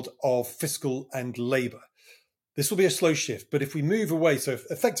world of fiscal and labor. This will be a slow shift, but if we move away, so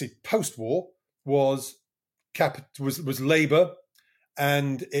effectively post-war was labor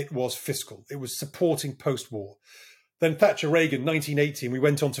and it was fiscal. It was supporting post-war. Then Thatcher, Reagan, 1980, we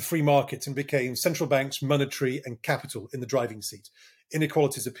went on to free markets and became central banks, monetary and capital in the driving seat.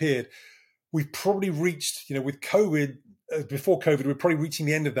 Inequalities appeared. We've probably reached, with COVID, before COVID, we're probably reaching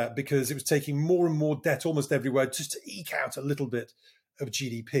the end of that because it was taking more and more debt almost everywhere just to eke out a little bit of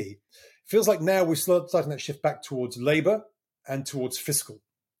GDP. It feels like now we're starting that shift back towards labor and towards fiscal.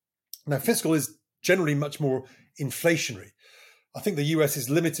 Now, fiscal is generally much more inflationary. I think the US is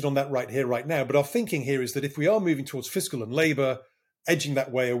limited on that right here, right now. But our thinking here is that if we are moving towards fiscal and labor, edging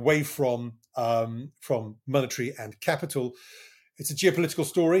that way away from monetary and capital, it's a geopolitical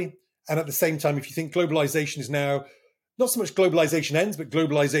story. And at the same time, if you think globalization is now, not so much globalization ends, but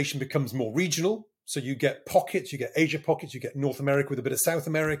globalization becomes more regional. So you get pockets, you get Asia pockets, you get North America with a bit of South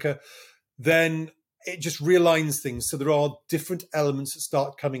America, then it just realigns things. So there are different elements that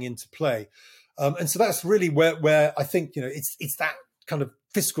start coming into play. And so that's really where I think, it's that kind of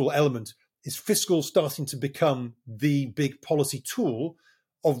fiscal element. Is fiscal starting to become the big policy tool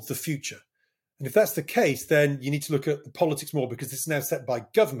of the future? And if that's the case, then you need to look at the politics more, because this is now set by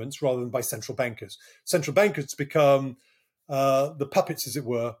governments rather than by central bankers. Central bankers become the puppets, as it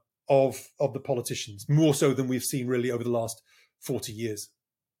were, of the politicians, more so than we've seen really over the last 40 years.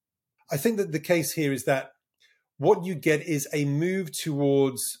 I think that the case here is that what you get is a move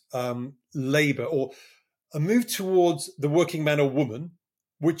towards labor, or a move towards the working man or woman,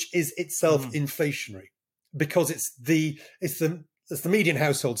 which is itself inflationary, because it's the median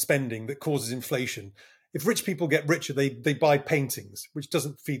household spending that causes inflation. If rich people get richer, they buy paintings, which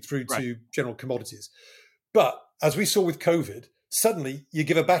doesn't feed through to general commodities. But as we saw with COVID, suddenly you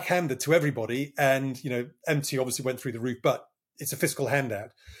give a backhander to everybody, and MT obviously went through the roof, but it's a fiscal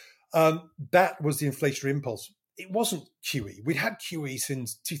handout. That was the inflationary impulse. It wasn't QE. We'd had QE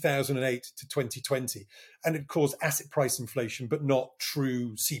since 2008 to 2020, and it caused asset price inflation, but not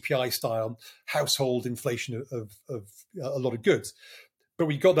true CPI style household inflation of a lot of goods. But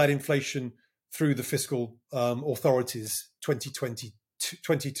we got that inflation through the fiscal authorities 2020 to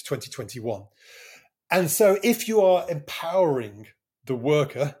 2021. And so if you are empowering the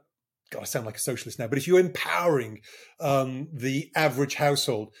worker, God, I sound like a socialist now, but if you're empowering the average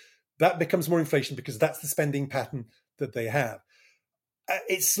household, that becomes more inflation because that's the spending pattern that they have.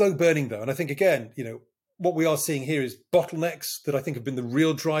 It's slow burning, though. And I think, again, what we are seeing here is bottlenecks that I think have been the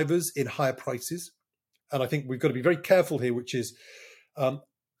real drivers in higher prices. And I think we've got to be very careful here, which is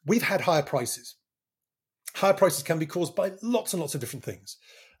we've had higher prices. Higher prices can be caused by lots and lots of different things.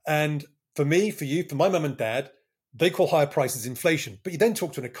 And for me, for you, for my mum and dad, they call higher prices inflation. But you then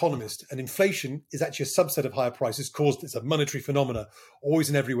talk to an economist, and inflation is actually a subset of higher prices caused. It's a monetary phenomena, always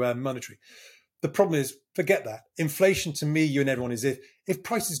and everywhere monetary. The problem is, forget that. Inflation to me, you and everyone, is if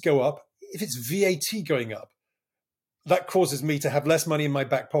prices go up, if it's VAT going up, that causes me to have less money in my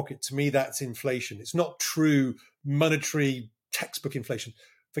back pocket. To me, that's inflation. It's not true monetary textbook inflation.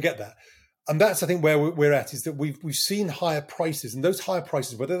 Forget that. And that's, I think, where we're at, is that we've seen higher prices, and those higher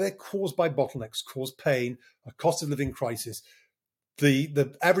prices, whether they're caused by bottlenecks, cause pain, a cost of living crisis,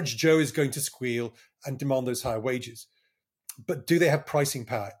 the average Joe is going to squeal and demand those higher wages. But do they have pricing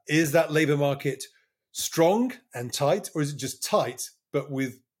power? Is that labour market strong and tight, or is it just tight but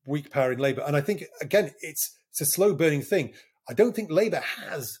with weak power in labour? And I think, again, it's a slow burning thing. I don't think labour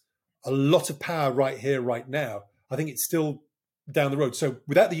has a lot of power right here, right now. I think it's still down the road. So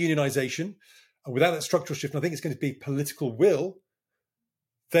without the unionization and without that structural shift, and I think it's going to be political will,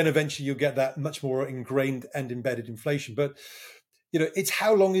 then eventually you'll get that much more ingrained and embedded inflation. But, it's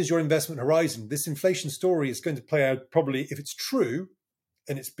how long is your investment horizon? This inflation story is going to play out, probably, if it's true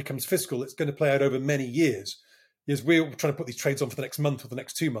and it becomes fiscal, it's going to play out over many years. Because we're trying to put these trades on for the next month or the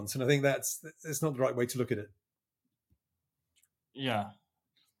next 2 months. And I think that's not the right way to look at it. Yeah.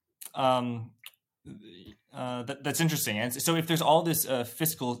 That's interesting. And so if there's all this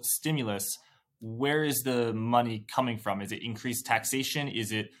fiscal stimulus, where is the money coming from? Is it increased taxation?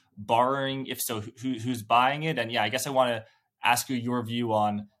 Is it borrowing? If so, who's buying it? And I guess I want to ask you your view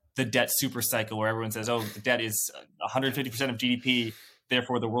on the debt super cycle, where everyone says, oh, the debt is 150% of GDP,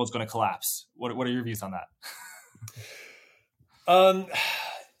 therefore the world's going to collapse. What are your views on that?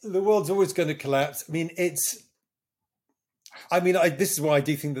 The world's always going to collapse. This is why I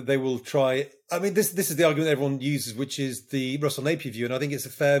do think that they will try. This is the argument everyone uses, which is the Russell Napier view. And I think it's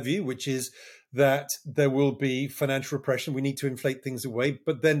a fair view, which is that there will be financial repression. We need to inflate things away.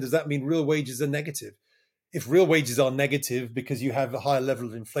 But then does that mean real wages are negative? If real wages are negative because you have a higher level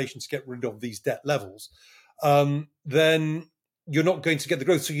of inflation to get rid of these debt levels, then you're not going to get the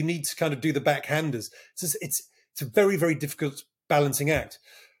growth. So you need to kind of do the backhanders. It's a very, very difficult balancing act.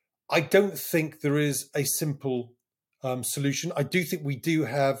 I don't think there is a simple solution. I do think we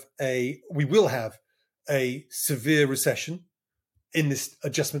will have a severe recession in this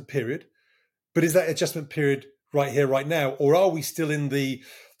adjustment period. But is that adjustment period right here, right now? Or are we still in the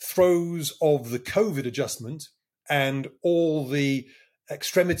throes of the COVID adjustment and all the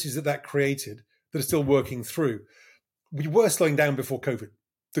extremities that created that are still working through? We were slowing down before COVID.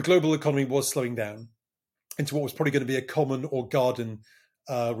 The global economy was slowing down into what was probably going to be a common or garden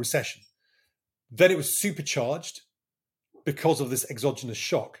recession. Then it was supercharged because of this exogenous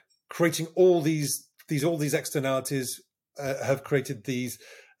shock, creating all these externalities have created these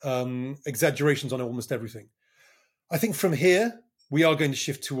exaggerations on almost everything. I think from here, we are going to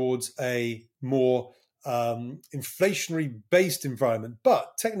shift towards a more inflationary-based environment,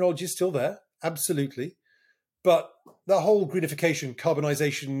 but technology is still there, absolutely. But the whole greenification,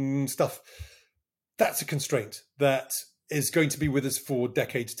 carbonization stuff, that's a constraint that is going to be with us for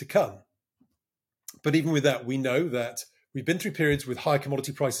decades to come. But even with that, we know that we've been through periods with high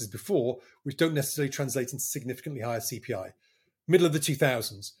commodity prices before, which don't necessarily translate into significantly higher CPI. Middle of the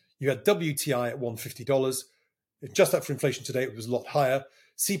 2000s, you had WTI at $150. Just up for inflation today, it was a lot higher.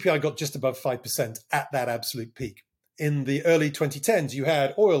 CPI got just above 5% at that absolute peak. In the early 2010s, you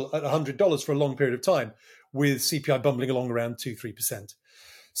had oil at $100 for a long period of time, with CPI bumbling along around 2-3%.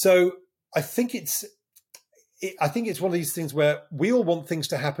 So I think it's one of these things where we all want things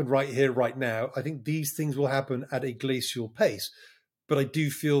to happen right here, right now. I think these things will happen at a glacial pace. But I do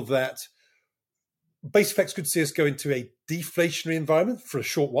feel that base effects could see us go into a deflationary environment for a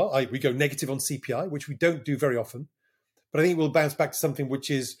short while. We go negative on CPI, which we don't do very often. But I think we'll bounce back to something which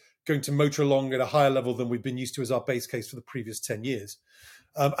is going to motor along at a higher level than we've been used to as our base case for the previous 10 years.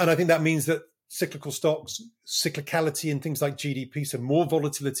 And I think that means that cyclical stocks, cyclicality in things like GDP, so more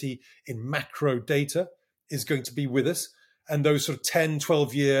volatility in macro data is going to be with us. And those sort of 10,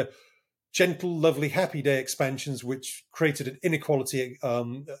 12-year gentle, lovely, happy day expansions, which created an inequality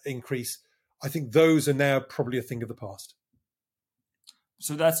increase, I think those are now probably a thing of the past.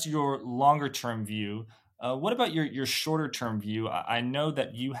 So that's your longer term view. What about your shorter term view? I know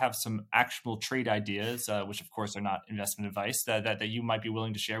that you have some actionable trade ideas, which of course are not investment advice, that you might be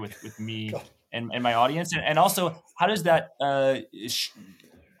willing to share with me and my audience. And also, how does that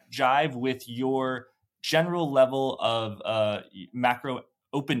jive with your general level of macro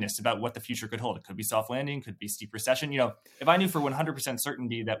openness about what the future could hold? It could be soft landing, could be steep recession. If I knew for 100%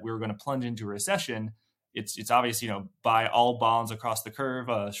 certainty that we were going to plunge into a recession, it's obvious, buy all bonds across the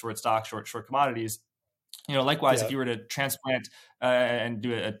curve, short stocks, short commodities. Likewise, if you were to transplant and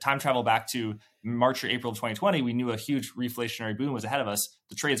do a time travel back to March or April of 2020, we knew a huge reflationary boom was ahead of us.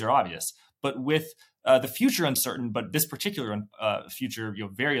 The trades are obvious. But with the future uncertain, but this particular future,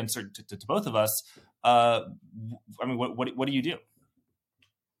 very uncertain to both of us, what do you do?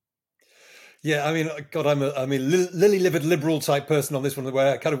 Yeah, I'm a lily-livered liberal type person on this one,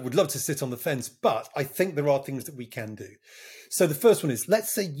 where I kind of would love to sit on the fence, but I think there are things that we can do. So the first one is,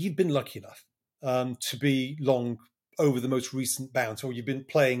 let's say you've been lucky enough to be long over the most recent bounce, or you've been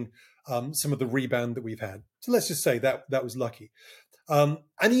playing some of the rebound that we've had. So let's just say that was lucky. And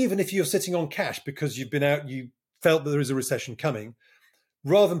even if you're sitting on cash because you've been out, you felt that there is a recession coming,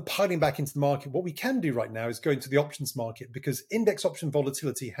 rather than piling back into the market, what we can do right now is go into the options market, because index option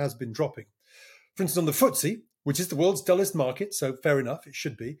volatility has been dropping. For instance, on the FTSE, which is the world's dullest market, so fair enough, it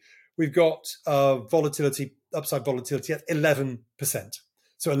should be, we've got upside volatility at 11%.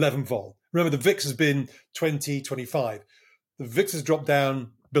 So 11 vol. Remember, the VIX has been 20, 25. The VIX has dropped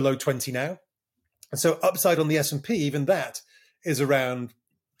down below 20 now. And so upside on the S&P, even that is around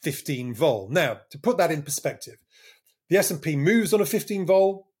 15 vol. Now, to put that in perspective, the S&P moves on a 15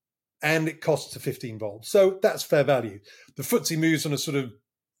 vol and it costs a 15 vol. So that's fair value. The FTSE moves on a sort of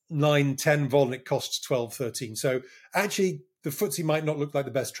 9, 10 vol and it costs 12, 13. So actually, the FTSE might not look like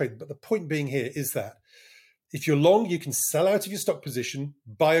the best trade. But the point being here is that if you're long, you can sell out of your stock position,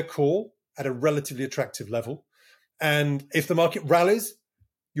 buy a call at a relatively attractive level. And if the market rallies,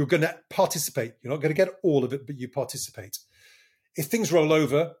 you're going to participate. You're not going to get all of it, but you participate. If things roll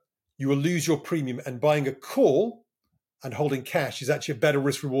over, you will lose your premium, and buying a call and holding cash is actually a better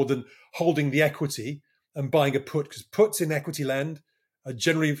risk reward than holding the equity and buying a put, because puts in equity land are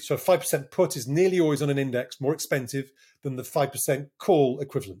generally, so a 5% put is nearly always on an index more expensive than the 5% call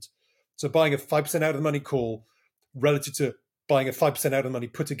equivalent. So buying a 5% out of the money call relative to buying a 5% out of the money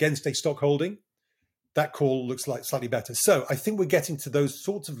put against a stock holding, that call looks like slightly better. So I think we're getting to those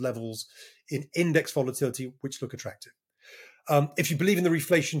sorts of levels in index volatility, which look attractive. If you believe in the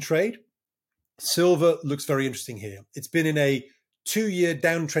reflation trade, silver looks very interesting here. It's been in a 2-year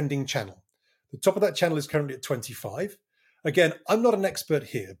downtrending channel. The top of that channel is currently at 25. Again, I'm not an expert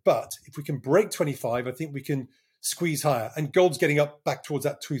here, but if we can break 25, I think we can squeeze higher. And gold's getting up back towards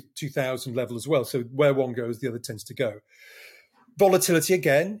that 2000 level as well. So where one goes, the other tends to go. Volatility,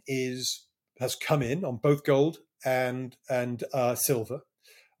 again, has come in on both gold and silver.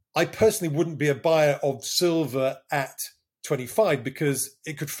 I personally wouldn't be a buyer of silver at 25 because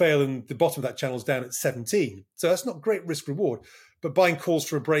it could fail and the bottom of that channel is down at 17. So that's not great risk reward. But buying calls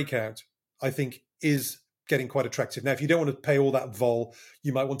for a breakout, I think, is getting quite attractive. Now, if you don't want to pay all that vol,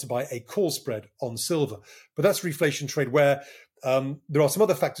 you might want to buy a call spread on silver. But that's reflation trade where there are some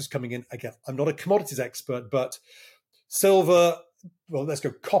other factors coming in. Again, I'm not a commodities expert, but silver, well, let's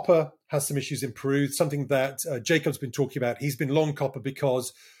go. Copper has some issues in Peru, something that Jacob's been talking about. He's been long copper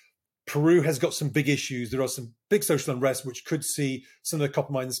because Peru has got some big issues. There are some big social unrest, which could see some of the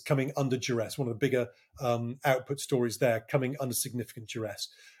copper mines coming under duress. One of the bigger output stories there, coming under significant duress.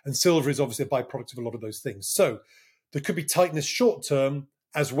 And silver is obviously a byproduct of a lot of those things. So there could be tightness short term,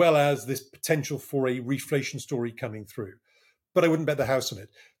 as well as this potential for a reflation story coming through. But I wouldn't bet the house on it.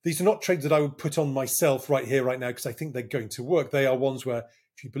 These are not trades that I would put on myself right here, right now, because I think they're going to work. They are ones where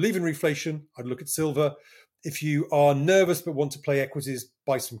if you believe in reflation, I'd look at silver. If you are nervous but want to play equities,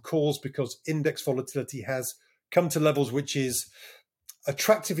 buy some calls because index volatility has come to levels which is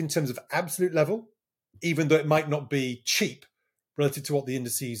attractive in terms of absolute level, even though it might not be cheap relative to what the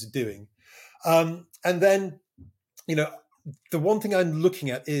indices are doing. And then, the one thing I'm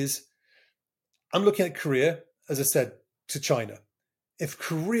looking at is I'm looking at Korea, as I said, to China. If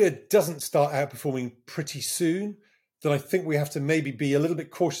Korea doesn't start outperforming pretty soon, then I think we have to maybe be a little bit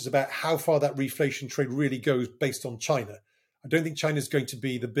cautious about how far that reflation trade really goes based on China. I don't think China is going to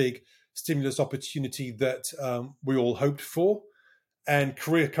be the big stimulus opportunity that we all hoped for. And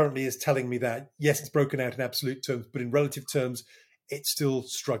Korea currently is telling me that, yes, it's broken out in absolute terms, but in relative terms, it's still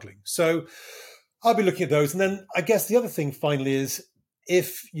struggling. So I'll be looking at those. And then I guess the other thing finally is,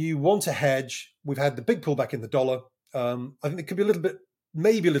 if you want to hedge, we've had the big pullback in the dollar. I think it could be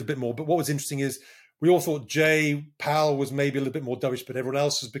maybe a little bit more. But what was interesting is we all thought Jay Powell was maybe a little bit more dovish, but everyone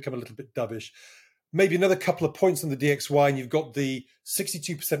else has become a little bit dovish. Maybe another couple of points on the DXY, and you've got the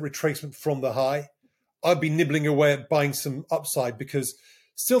 62% retracement from the high. I'd be nibbling away at buying some upside, because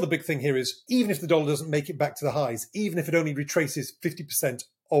still the big thing here is, even if the dollar doesn't make it back to the highs, even if it only retraces 50%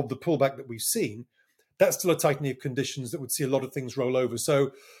 of the pullback that we've seen, that's still a tightening of conditions that would see a lot of things roll over.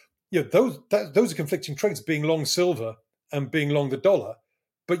 So, those are conflicting trades, being long silver and being long the dollar.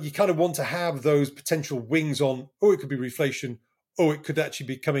 But you kind of want to have those potential wings on, it could be reflation, it could actually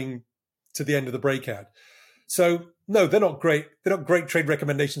be coming to the end of the breakout. So no, they're not great. They're not great trade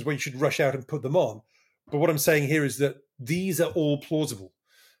recommendations where you should rush out and put them on. But what I'm saying here is that these are all plausible.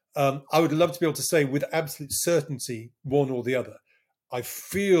 I would love to be able to say with absolute certainty one or the other. I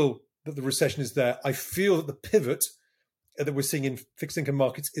feel that the recession is there. I feel that the pivot that we're seeing in fixed income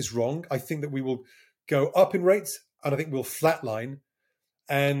markets is wrong. I think that we will go up in rates, and I think we'll flatline.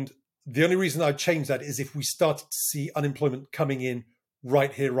 And the only reason I'd change that is if we started to see unemployment coming in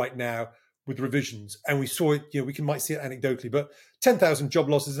right here, right now, with revisions. And we saw it, we might see it anecdotally, but 10,000 job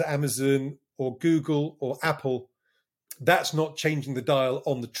losses at Amazon or Google or Apple, that's not changing the dial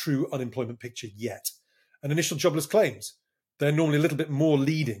on the true unemployment picture yet. And initial jobless claims, they're normally a little bit more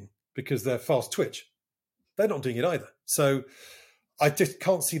leading because they're fast twitch. They're not doing it either. So I just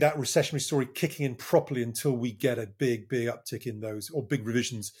can't see that recessionary story kicking in properly until we get a big, big uptick in those, or big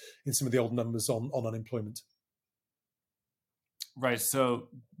revisions in some of the old numbers on unemployment. Right. So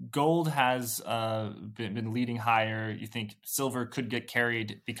gold has been leading higher. You think silver could get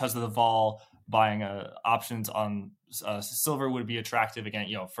carried because of the vol? Buying options on silver would be attractive again.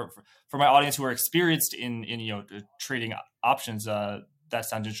 For my audience who are experienced in trading options, that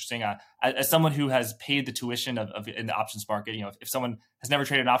sounds interesting. As someone who has paid the tuition of in the options market, if someone has never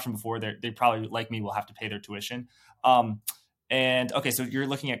traded an option before, they probably, like me, will have to pay their tuition. And okay, so you're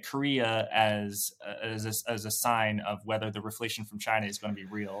looking at Korea as a sign of whether the reflation from China is going to be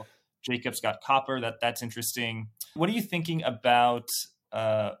real. Jacob's got copper. That's interesting. What are you thinking about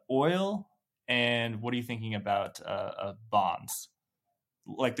oil, and what are you thinking about bonds,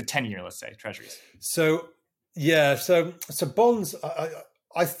 like the 10-year, let's say, treasuries? So bonds.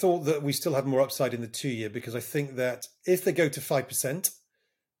 I thought that we still have more upside in the 2-year, because I think that if they go to 5%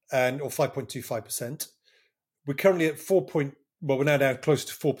 or 5.25%, we're currently at we're now down close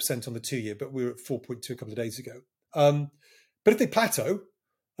to 4% on the 2-year, but we were at 4.2 a couple of days ago. But if they plateau,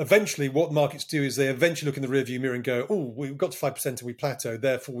 eventually what markets do is they eventually look in the rearview mirror and go, we've got to 5% and we plateau,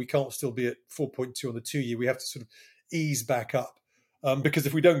 therefore we can't still be at 4.2 on the 2-year. We have to sort of ease back up. Because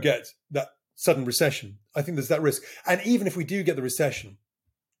if we don't get that sudden recession, I think there's that risk. And even if we do get the recession,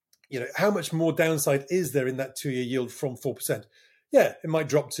 how much more downside is there in that 2-year yield from 4%? Yeah, it might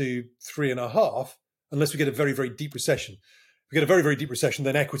drop to 3.5%, unless we get a very, very deep recession. If we get a very, very deep recession,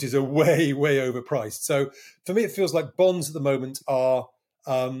 then equities are way, way overpriced. So for me, it feels like bonds at the moment are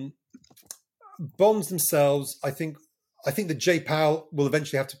bonds themselves. I think that Jay Powell will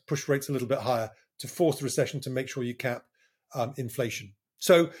eventually have to push rates a little bit higher to force the recession, to make sure you cap inflation.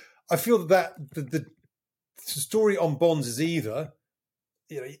 So I feel that the story on bonds is either,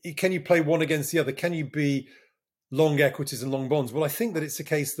 can you play one against the other? Can you be long equities and long bonds? Well, I think that it's the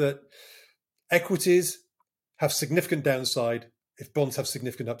case that equities have significant downside if bonds have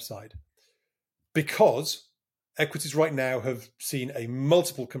significant upside, because equities right now have seen a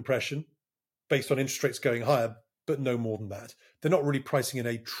multiple compression based on interest rates going higher, but no more than that. They're not really pricing in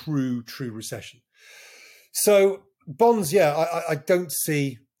a true recession. So bonds, I don't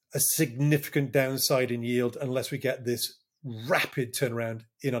see a significant downside in yield unless we get this rapid turnaround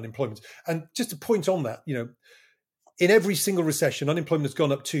in unemployment. And just to point on that, in every single recession, unemployment has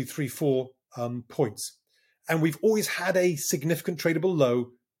gone up 2, 3, 4 points. And we've always had a significant tradable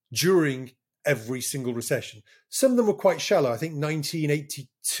low during every single recession. Some of them were quite shallow. I think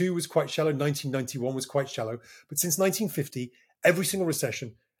 1982 was quite shallow. 1991 was quite shallow. But since 1950, every single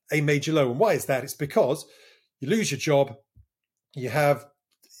recession, a major low. And why is that? It's because you lose your job, you have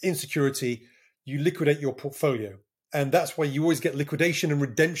insecurity, you liquidate your portfolio. And that's why you always get liquidation and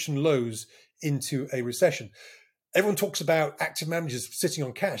redemption lows into a recession. Everyone talks about active managers sitting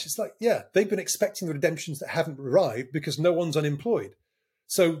on cash. It's like, they've been expecting the redemptions that haven't arrived because no one's unemployed.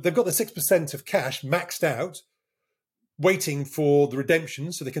 So they've got the 6% of cash maxed out, waiting for the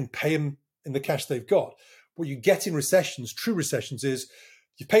redemption so they can pay them in the cash they've got. What you get in recessions, true recessions, is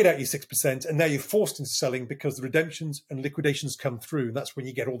you've paid out your 6% and now you're forced into selling because the redemptions and liquidations come through. And that's when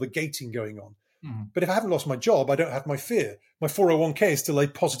you get all the gating going on. Mm-hmm. But if I haven't lost my job, I don't have my fear. My 401k is still a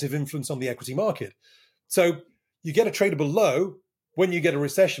positive influence on the equity market. So you get a tradable low when you get a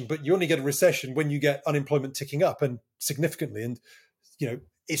recession, but you only get a recession when you get unemployment ticking up and significantly. And,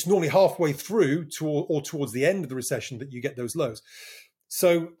 it's normally halfway through or towards the end of the recession that you get those lows.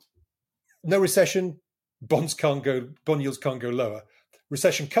 So no recession, bond yields can't go lower.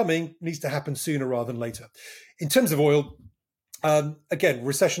 Recession coming needs to happen sooner rather than later. In terms of oil, again,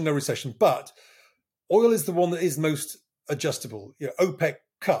 recession, no recession, but oil is the one that is most adjustable. OPEC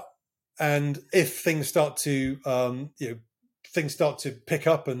cut, and if things start to pick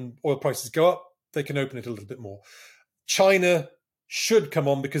up and oil prices go up, they can open it a little bit more. China should come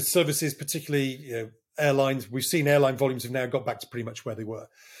on because services, particularly airlines, we've seen airline volumes have now got back to pretty much where they were.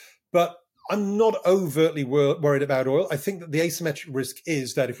 But I'm not overtly worried about oil. I think that the asymmetric risk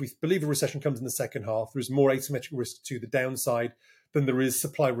is that if we believe a recession comes in the second half, there's more asymmetric risk to the downside than there is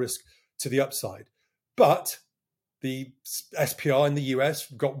supply risk to the upside. But the SPR in the US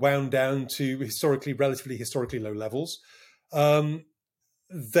got wound down to relatively historically low levels.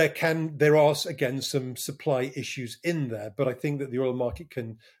 There are, again, some supply issues in there, but I think that the oil market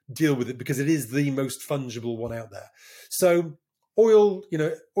can deal with it because it is the most fungible one out there. So oil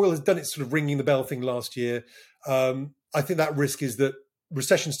has done its sort of ringing the bell thing last year. I think that risk is that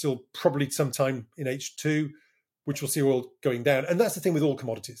recession still probably sometime in H2, which will see oil going down. And that's the thing with all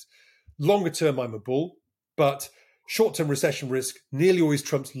commodities. Longer term, I'm a bull, but short-term recession risk nearly always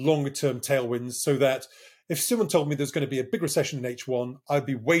trumps longer-term tailwinds, so that if someone told me there's going to be a big recession in H1, I'd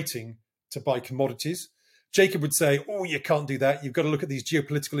be waiting to buy commodities. Jacob would say, oh, you can't do that. You've got to look at these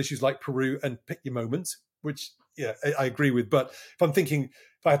geopolitical issues like Peru and pick your moment, which, I agree with. But if I'm thinking,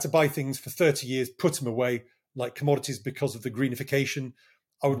 if I had to buy things for 30 years, put them away, like commodities because of the greenification,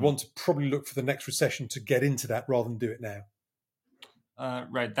 I would want to probably look for the next recession to get into that rather than do it now.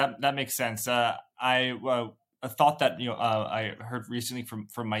 Right. That makes sense. A thought that I heard recently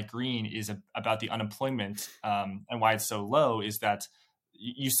from Mike Green is about the unemployment and why it's so low. Is that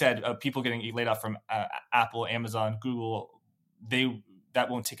you said people getting laid off from Apple, Amazon, Google, that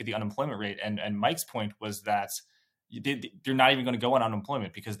won't ticket the unemployment rate. And Mike's point was that they're not even going to go on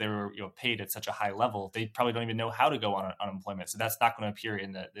unemployment because they were paid at such a high level. They probably don't even know how to go on unemployment, so that's not going to appear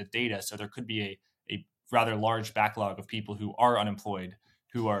in the data. So there could be a rather large backlog of people who are unemployed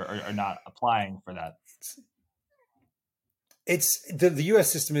who are not applying for that. It's the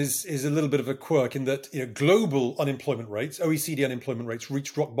US system is a little bit of a quirk in that global unemployment rates, OECD unemployment rates,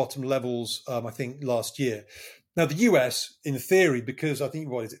 reached rock bottom levels, I think, last year. Now, the US, in theory, because I think,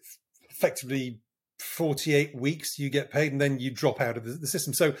 effectively 48 weeks you get paid and then you drop out of the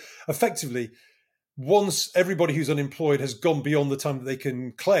system. So effectively, once everybody who's unemployed has gone beyond the time that they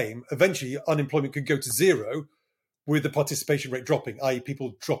can claim, eventually unemployment could go to zero, with the participation rate dropping, i.e.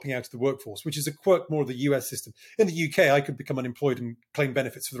 people dropping out of the workforce, which is a quirk more of the US system. In the UK, I could become unemployed and claim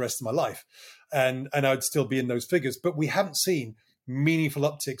benefits for the rest of my life, and I'd still be in those figures. But we haven't seen meaningful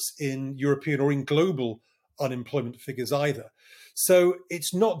upticks in European or in global unemployment figures either. So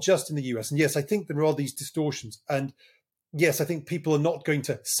it's not just in the US. And yes, I think there are these distortions. And yes, I think people are not going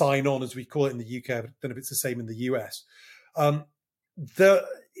to sign on, as we call it in the UK. I don't know if it's the same in the US.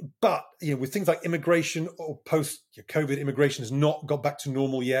 But with things like immigration or post-COVID immigration has not got back to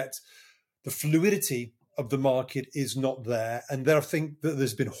normal yet. The fluidity of the market is not there. And I think that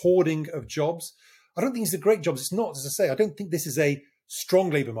there's been hoarding of jobs. I don't think these are great jobs. It's not, as I say, I don't think this is a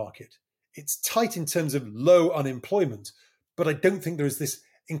strong labour market. It's tight in terms of low unemployment, but I don't think there is this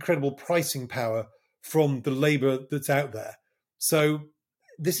incredible pricing power from the labour that's out there. So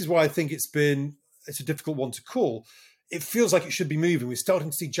this is why I think it's a difficult one to call. It feels like it should be moving. We're starting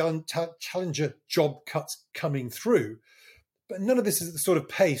to see challenger job cuts coming through, but none of this is at the sort of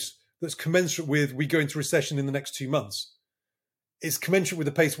pace that's commensurate with we go into recession in the next 2 months. It's commensurate with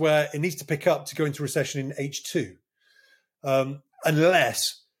the pace where it needs to pick up to go into recession in H2,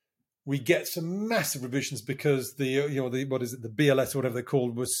 unless we get some massive revisions because the BLS or whatever they're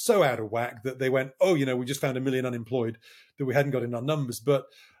called was so out of whack that they went, we just found 1 million unemployed that we hadn't got in our numbers, but.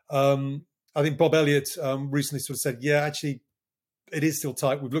 I think Bob Elliott recently sort of said, actually, it is still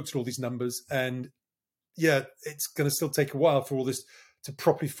tight. We've looked at all these numbers and, it's going to still take a while for all this to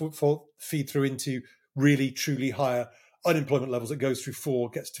properly feed through into really, truly higher unemployment levels. It goes through 4,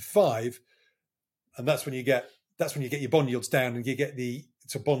 gets to 5. And that's when you get your bond yields down and you get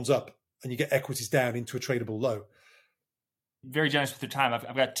bonds up and you get equities down into a tradable low. Very generous with your time.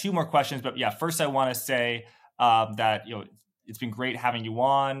 I've got 2 more questions, but first I want to say that, it's been great having you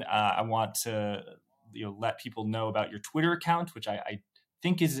on. I want to let people know about your Twitter account, which I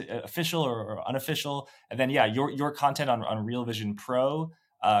think is official or unofficial. And then, your content on Real Vision Pro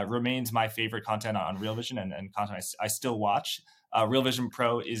remains my favorite content on Real Vision and content I still watch. Real Vision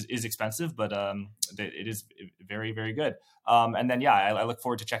Pro is expensive, but it is very, very good. And then, I look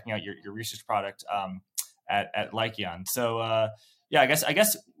forward to checking out your research product at Lyceon. So, I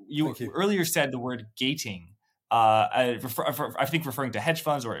guess you earlier said the word gating. I think referring to hedge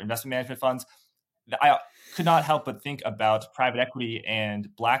funds or investment management funds. I could not help but think about private equity and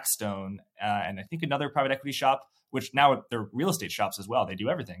Blackstone, and I think another private equity shop, which now they're real estate shops as well. They do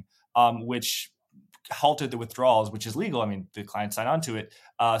everything, which halted the withdrawals, which is legal. I mean, the clients sign on to it,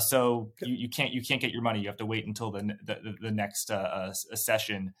 so you can't get your money. You have to wait until the next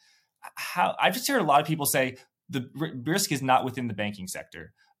session. I've just heard a lot of people say the risk is not within the banking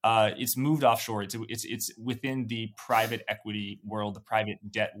sector. It's moved offshore. It's within the private equity world, the private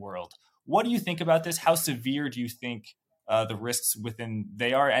debt world. What do you think about this? How severe do you think the risks within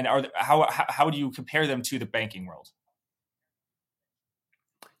they are, and how do you compare them to the banking world?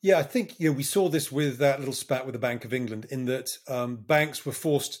 Yeah, I think we saw this with that little spat with the Bank of England, in that banks were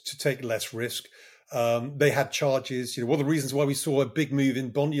forced to take less risk. They had charges. One of the reasons why we saw a big move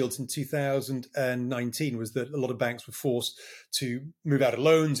in bond yields in 2019 was that a lot of banks were forced to move out of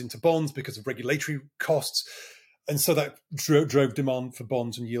loans into bonds because of regulatory costs. And so that drove demand for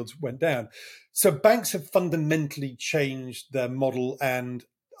bonds, and yields went down. So banks have fundamentally changed their model and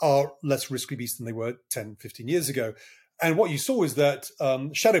are less risky beasts than they were 10, 15 years ago. And what you saw is that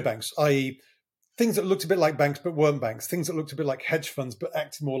shadow banks, i.e. things that looked a bit like banks but weren't banks, things that looked a bit like hedge funds but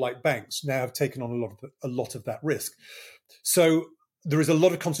acted more like banks, now have taken on a lot of that risk. So there is a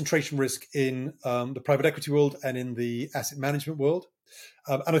lot of concentration risk in the private equity world and in the asset management world.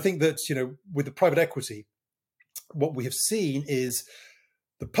 And I think that, with the private equity, what we have seen is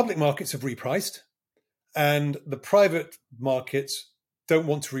the public markets have repriced and the private markets don't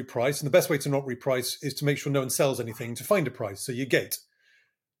want to reprice. And the best way to not reprice is to make sure no one sells anything to find a price. So you gate.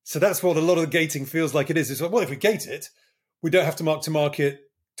 So that's what a lot of the gating feels like it is. It's like, well, if we gate it, we don't have to market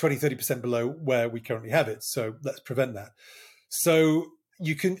 20, 30% below where we currently have it. So let's prevent that. So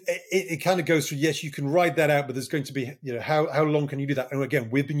you can, it kind of goes through, yes, you can ride that out, but there's going to be, how long can you do that? And again,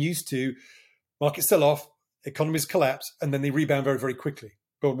 we've been used to markets sell off, economies collapse, and then they rebound very, very quickly.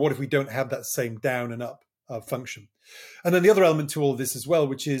 But what if we don't have that same down and up function? And then the other element to all of this as well,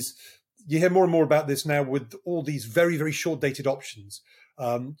 which is you hear more and more about this now with all these very, very short dated options.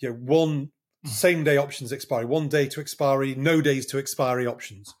 One same day options expiry, 1 day to expiry, no days to expiry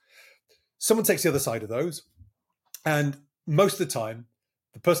options. Someone takes the other side of those, and most of the time,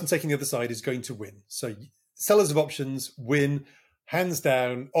 the person taking the other side is going to win. So sellers of options win hands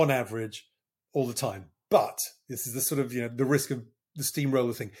down on average all the time. But this is the sort of, the risk of the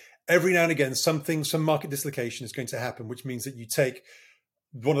steamroller thing. Every now and again, some market dislocation is going to happen, which means that you take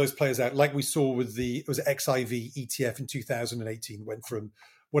one of those players out, like we saw with it was XIV ETF in 2018, went from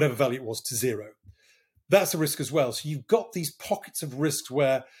whatever value it was to zero. That's a risk as well. So you've got these pockets of risks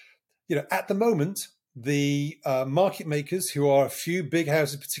where, at the moment, the market makers, who are a few big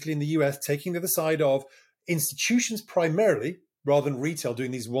houses, particularly in the US, taking the other side of institutions primarily, rather than retail,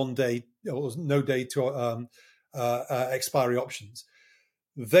 doing these 1 day or no day to expiry options.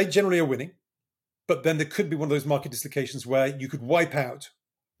 They generally are winning, but then there could be one of those market dislocations where you could wipe out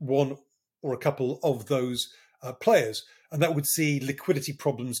one or a couple of those players, and that would see liquidity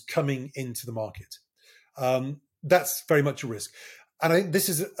problems coming into the market. That's very much a risk. And I think this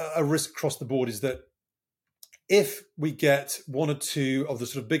is a risk across the board, is that if we get one or two of the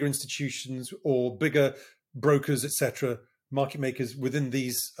sort of bigger institutions or bigger brokers, etc., market makers within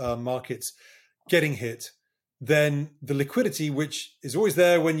these markets getting hit, then the liquidity, which is always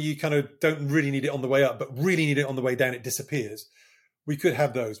there when you kind of don't really need it on the way up, but really need it on the way down, it disappears. We could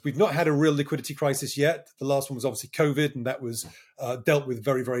have those. We've not had a real liquidity crisis yet. The last one was obviously COVID, and that was dealt with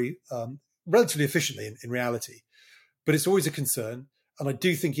very, very relatively efficiently in reality. But it's always a concern. And I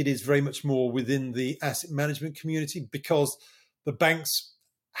do think it is very much more within the asset management community, because the banks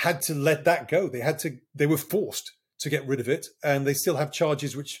had to let that go. They were forced to get rid of it, and they still have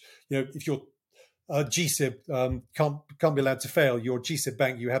charges which, if your GSIB can't be allowed to fail, your GSIB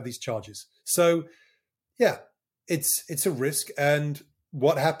bank, you have these charges. So yeah, it's a risk. And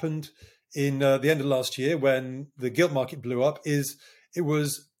what happened in the end of last year when the gilt market blew up is it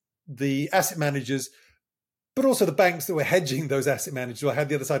was the asset managers, but also the banks that were hedging those asset managers, or had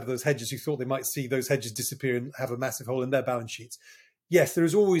the other side of those hedges, who thought they might see those hedges disappear and have a massive hole in their balance sheets. Yes, there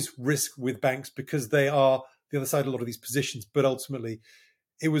is always risk with banks because they are the other side of a lot of these positions, but ultimately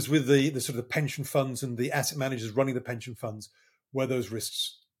it was with the sort of the pension funds and the asset managers running the pension funds where those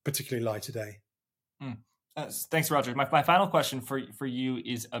risks particularly lie today. Mm. Thanks, Roger. My final question for you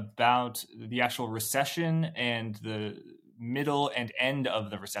is about the actual recession and the middle and end of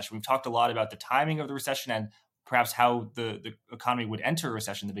the recession. We've talked a lot about the timing of the recession and perhaps how the economy would enter a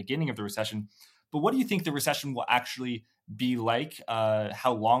recession, the beginning of the recession. But what do you think the recession will actually be like?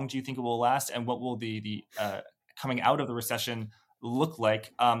 How long do you think it will last? And what will the coming out of the recession look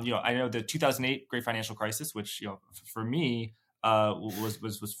like? I know the 2008 Great Financial Crisis, which for me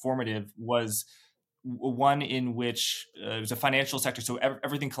was formative, was one in which it was a financial sector, so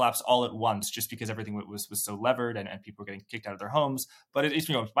everything collapsed all at once, just because everything was so levered and people were getting kicked out of their homes. But it's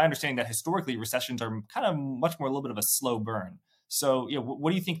my understanding that historically recessions are kind of much more a little bit of a slow burn. So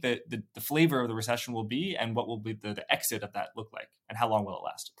what do you think the flavor of the recession will be, and what will be the exit of that look like, and how long will it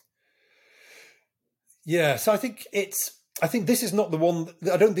last? Yeah, so I think this is not the one.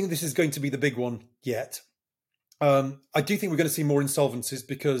 I don't think this is going to be the big one yet. I do think we're going to see more insolvencies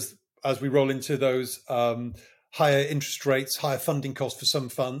because as we roll into those higher interest rates, higher funding costs for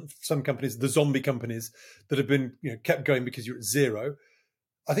some companies, the zombie companies that have been kept going because you're at zero,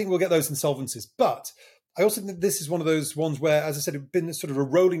 I think we'll get those insolvencies. But I also think this is one of those ones where, as I said, it's been sort of a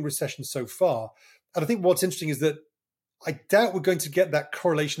rolling recession so far. And I think what's interesting is that I doubt we're going to get that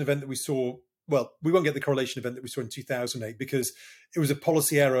correlation event that we saw. Well, we won't get the correlation event that we saw in 2008 because it was a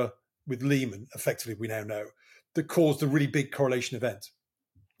policy error with Lehman, effectively, we now know, that caused the really big correlation event.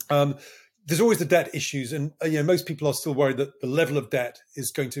 There's always the debt issues, and most people are still worried that the level of debt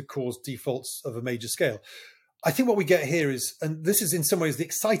is going to cause defaults of a major scale. I think what we get here is, and this is in some ways the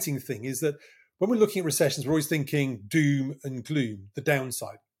exciting thing, is that when we're looking at recessions, we're always thinking doom and gloom, the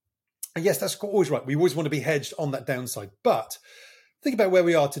downside. And yes, that's always right. We always want to be hedged on that downside. But think about where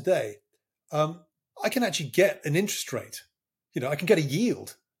we are today. I can actually get an interest rate. I can get a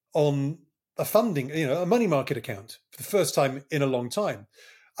yield on a funding, a money market account for the first time in a long time.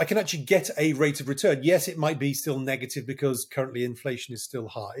 I can actually get a rate of return. Yes, it might be still negative because currently inflation is still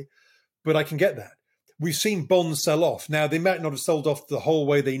high, but I can get that. We've seen bonds sell off. Now, they might not have sold off the whole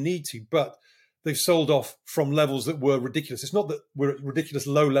way they need to, but they've sold off from levels that were ridiculous. It's not that we're at ridiculous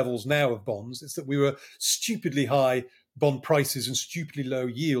low levels now of bonds. It's that we were stupidly high bond prices and stupidly low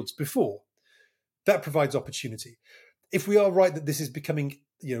yields before. That provides opportunity. If we are right that this is becoming,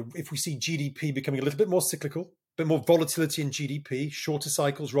 if we see GDP becoming a little bit more cyclical, a bit more volatility in GDP, shorter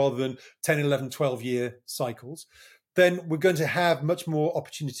cycles rather than 10, 11, 12-year cycles, then we're going to have much more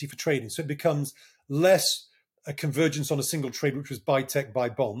opportunity for trading. So it becomes less a convergence on a single trade, which was buy tech, buy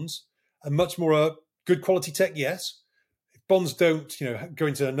bonds, and much more a good quality tech, yes. If bonds don't, go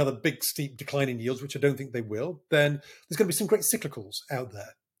into another big steep decline in yields, which I don't think they will, then there's going to be some great cyclicals out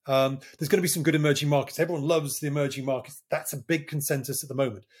there. There's going to be some good emerging markets. Everyone loves the emerging markets. That's a big consensus at the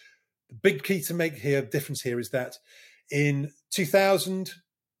moment. The big key to make difference here is that in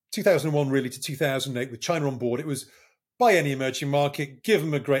 2001 really to 2008, with China on board, it was buy any emerging market, give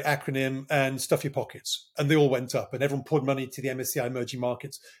them a great acronym and stuff your pockets. And they all went up and everyone poured money to the MSCI emerging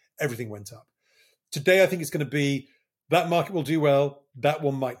markets. Everything went up. Today, I think it's going to be that market will do well. That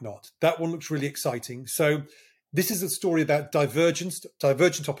one might not. That one looks really exciting. So this is a story about divergent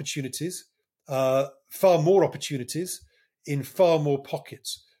opportunities, far more opportunities in far more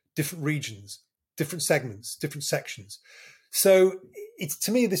pockets, different regions, different segments, different sections. So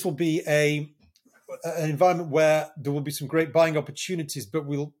to me, this will be an environment where there will be some great buying opportunities, but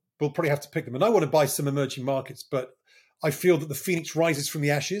we'll probably have to pick them. And I want to buy some emerging markets, but I feel that the phoenix rises from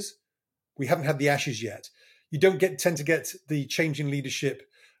the ashes. We haven't had the ashes yet. You don't tend to get the change in leadership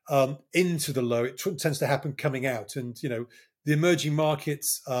into the low. It tends to happen coming out. And, the emerging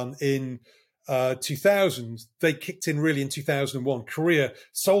markets in 2000, they kicked in really in 2001. Korea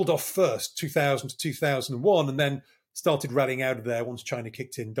sold off first, 2000 to 2001, and then started rallying out of there once China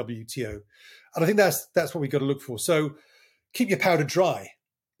kicked in WTO. And I think that's what we've got to look for. So keep your powder dry.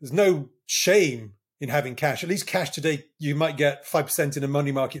 There's no shame in having cash. At least cash today, you might get 5% in a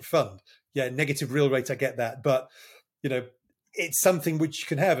money market fund. Yeah, negative real rate, I get that. But, it's something which you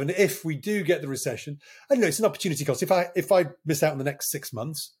can have. And if we do get the recession, I don't know, it's an opportunity cost. If I miss out in the next 6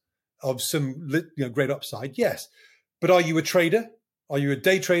 months of some great upside, yes. But are you a trader? Are you a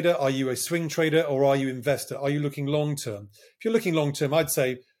day trader? Are you a swing trader? Or are you an investor? Are you looking long term? If you're looking long term, I'd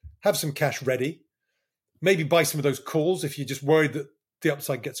say have some cash ready. Maybe buy some of those calls if you're just worried that the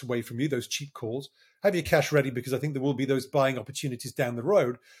upside gets away from you, those cheap calls. Have your cash ready because I think there will be those buying opportunities down the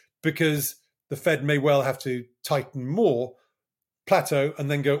road because the Fed may well have to tighten more, plateau, and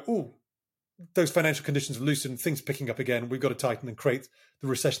then go, oh, those financial conditions have loosened, things picking up again. We've got to tighten and create the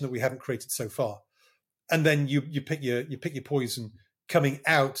recession that we haven't created so far. And then you pick your poison coming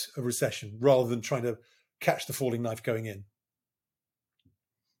out of recession rather than trying to catch the falling knife going in.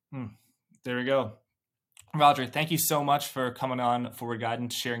 There we go. Roger, thank you so much for coming on Forward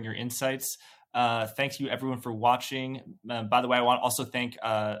Guidance, sharing your insights. Thanks you everyone for watching. By the way, I want to also thank,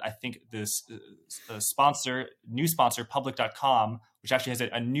 I think this new sponsor, public.com, which actually has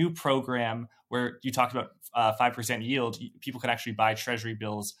a new program where you talked about 5% yield. People can actually buy treasury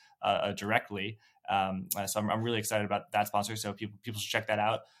bills directly. So I'm really excited about that sponsor. So people should check that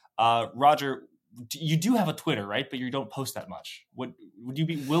out. Roger, you do have a Twitter, right? But you don't post that much. Would you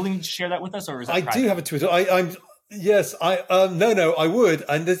be willing to share that with us, or is that I private? do have a Twitter. I would,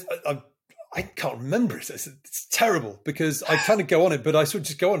 and I can't remember it. It's terrible because I kind of go on it, but I sort of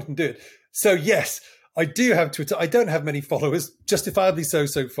just go on it and do it. So yes, I do have Twitter. I don't have many followers, justifiably so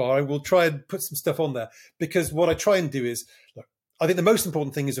far. I will try and put some stuff on there because what I try and do is, look, I think the most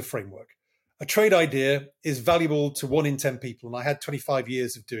important thing is a framework. A trade idea is valuable to 1 in 10 people, and I had 25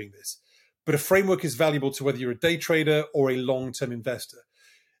 years of doing this. But a framework is valuable to whether you're a day trader or a long-term investor.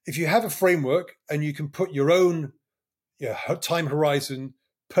 If you have a framework and you can put your own time horizon,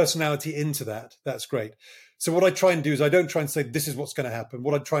 personality into that, that's great. So what I try and do is I don't try and say, this is what's going to happen.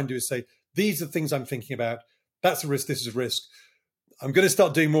 What I try and do is say, these are the things I'm thinking about. That's a risk. This is a risk. I'm going to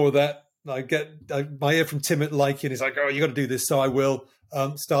start doing more of that. I get my ear from Tim at Lycan. He's like, oh, you got to do this. So I will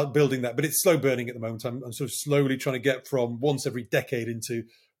start building that. But it's slow burning at the moment. I'm sort of slowly trying to get from once every decade into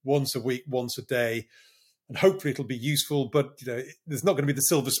once a week, once a day. And hopefully it'll be useful. But there's not going to be the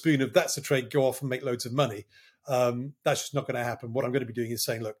silver spoon of that's a trade, go off and make loads of money. That's just not going to happen. What I'm going to be doing is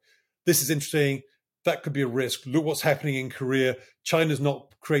saying, look, this is interesting. That could be a risk. Look what's happening in Korea. China's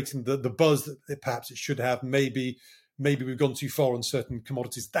not creating the buzz that perhaps it should have. Maybe we've gone too far on certain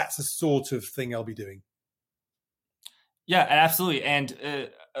commodities. That's the sort of thing I'll be doing. Yeah, absolutely. And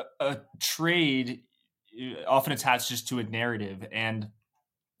a trade often attaches to a narrative, and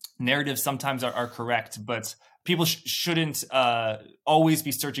narratives sometimes are correct, but people shouldn't always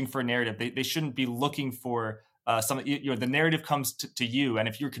be searching for a narrative. They shouldn't be looking for something. The narrative comes to you, and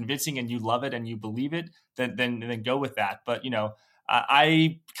if you're convincing and you love it and you believe it, then go with that. But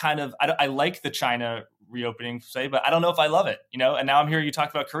I like the China reopening, say, but I don't know if I love it. And now I'm hearing you talk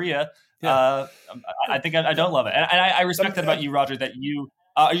about Korea. Yeah. I think I don't love it, and I respect that about you, Roger. That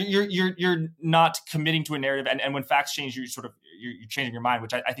you're not committing to a narrative, and when facts change, you're changing your mind,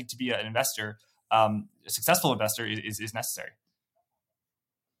 which I think to be an investor, a successful investor, is necessary.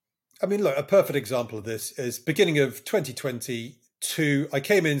 I mean, look, a perfect example of this is beginning of 2022. I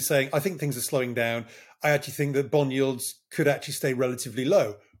came in saying, I think things are slowing down. I actually think that bond yields could actually stay relatively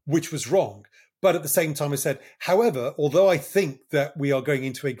low, which was wrong. But at the same time, I said, however, although I think that we are going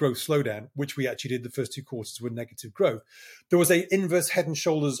into a growth slowdown, which we actually did the first 2 quarters with negative growth, there was a inverse head and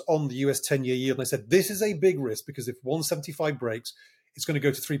shoulders on the US 10-year yield. And I said, this is a big risk because if 175 breaks, it's going to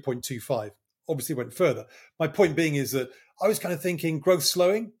go to 3.25. Obviously, it went further. My point being is that I was kind of thinking growth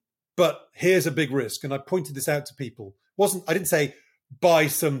slowing, but here's a big risk. And I pointed this out to people. I didn't say buy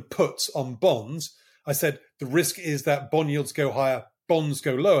some puts on bonds. I said the risk is that bond yields go higher, bonds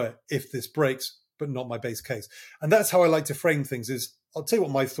go lower if this breaks, but not my base case. And that's how I like to frame things is I'll tell you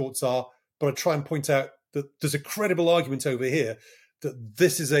what my thoughts are, but I try and point out that there's a credible argument over here that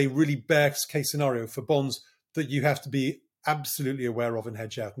this is a really bear case scenario for bonds that you have to be absolutely aware of and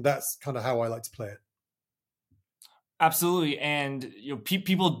hedge out. And that's kind of how I like to play it. Absolutely. And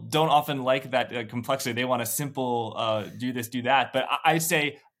people don't often like that complexity. They want a simple do this, do that. But I'd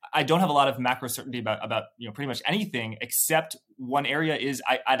say I don't have a lot of macro certainty about pretty much anything except one area is,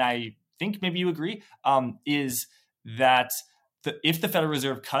 I think maybe you agree, is that if the Federal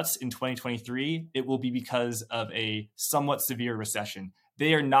Reserve cuts in 2023, it will be because of a somewhat severe recession.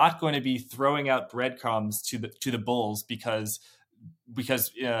 They are not going to be throwing out breadcrumbs to the bulls because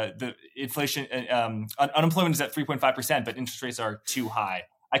the inflation, unemployment is at 3.5%, but interest rates are too high.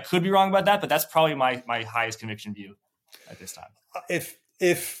 I could be wrong about that, but that's probably my highest conviction view at this time. If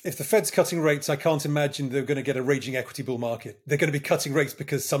the Fed's cutting rates, I can't imagine they're going to get a raging equity bull market. They're going to be cutting rates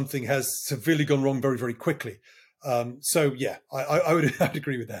because something has severely gone wrong very, very quickly. So yeah, I would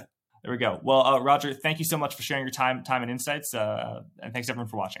agree with that. There we go. Well, Roger, thank you so much for sharing your time and insights. And thanks everyone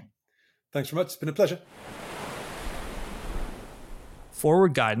for watching. Thanks very much. It's been a pleasure.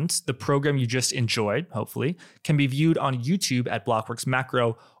 Forward Guidance, the program you just enjoyed, hopefully, can be viewed on YouTube at Blockworks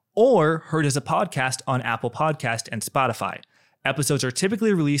Macro or heard as a podcast on Apple Podcast and Spotify. Episodes are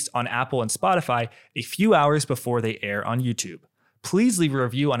typically released on Apple and Spotify a few hours before they air on YouTube. Please leave a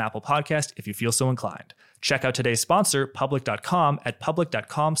review on Apple Podcast if you feel so inclined. Check out today's sponsor, public.com, at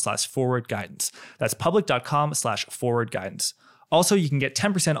public.com/forwardguidance. That's public.com/forwardguidance. Also, you can get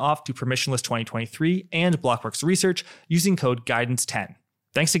 10% off to Permissionless 2023 and Blockworks Research using code GUIDANCE10.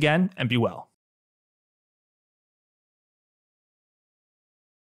 Thanks again, and be well.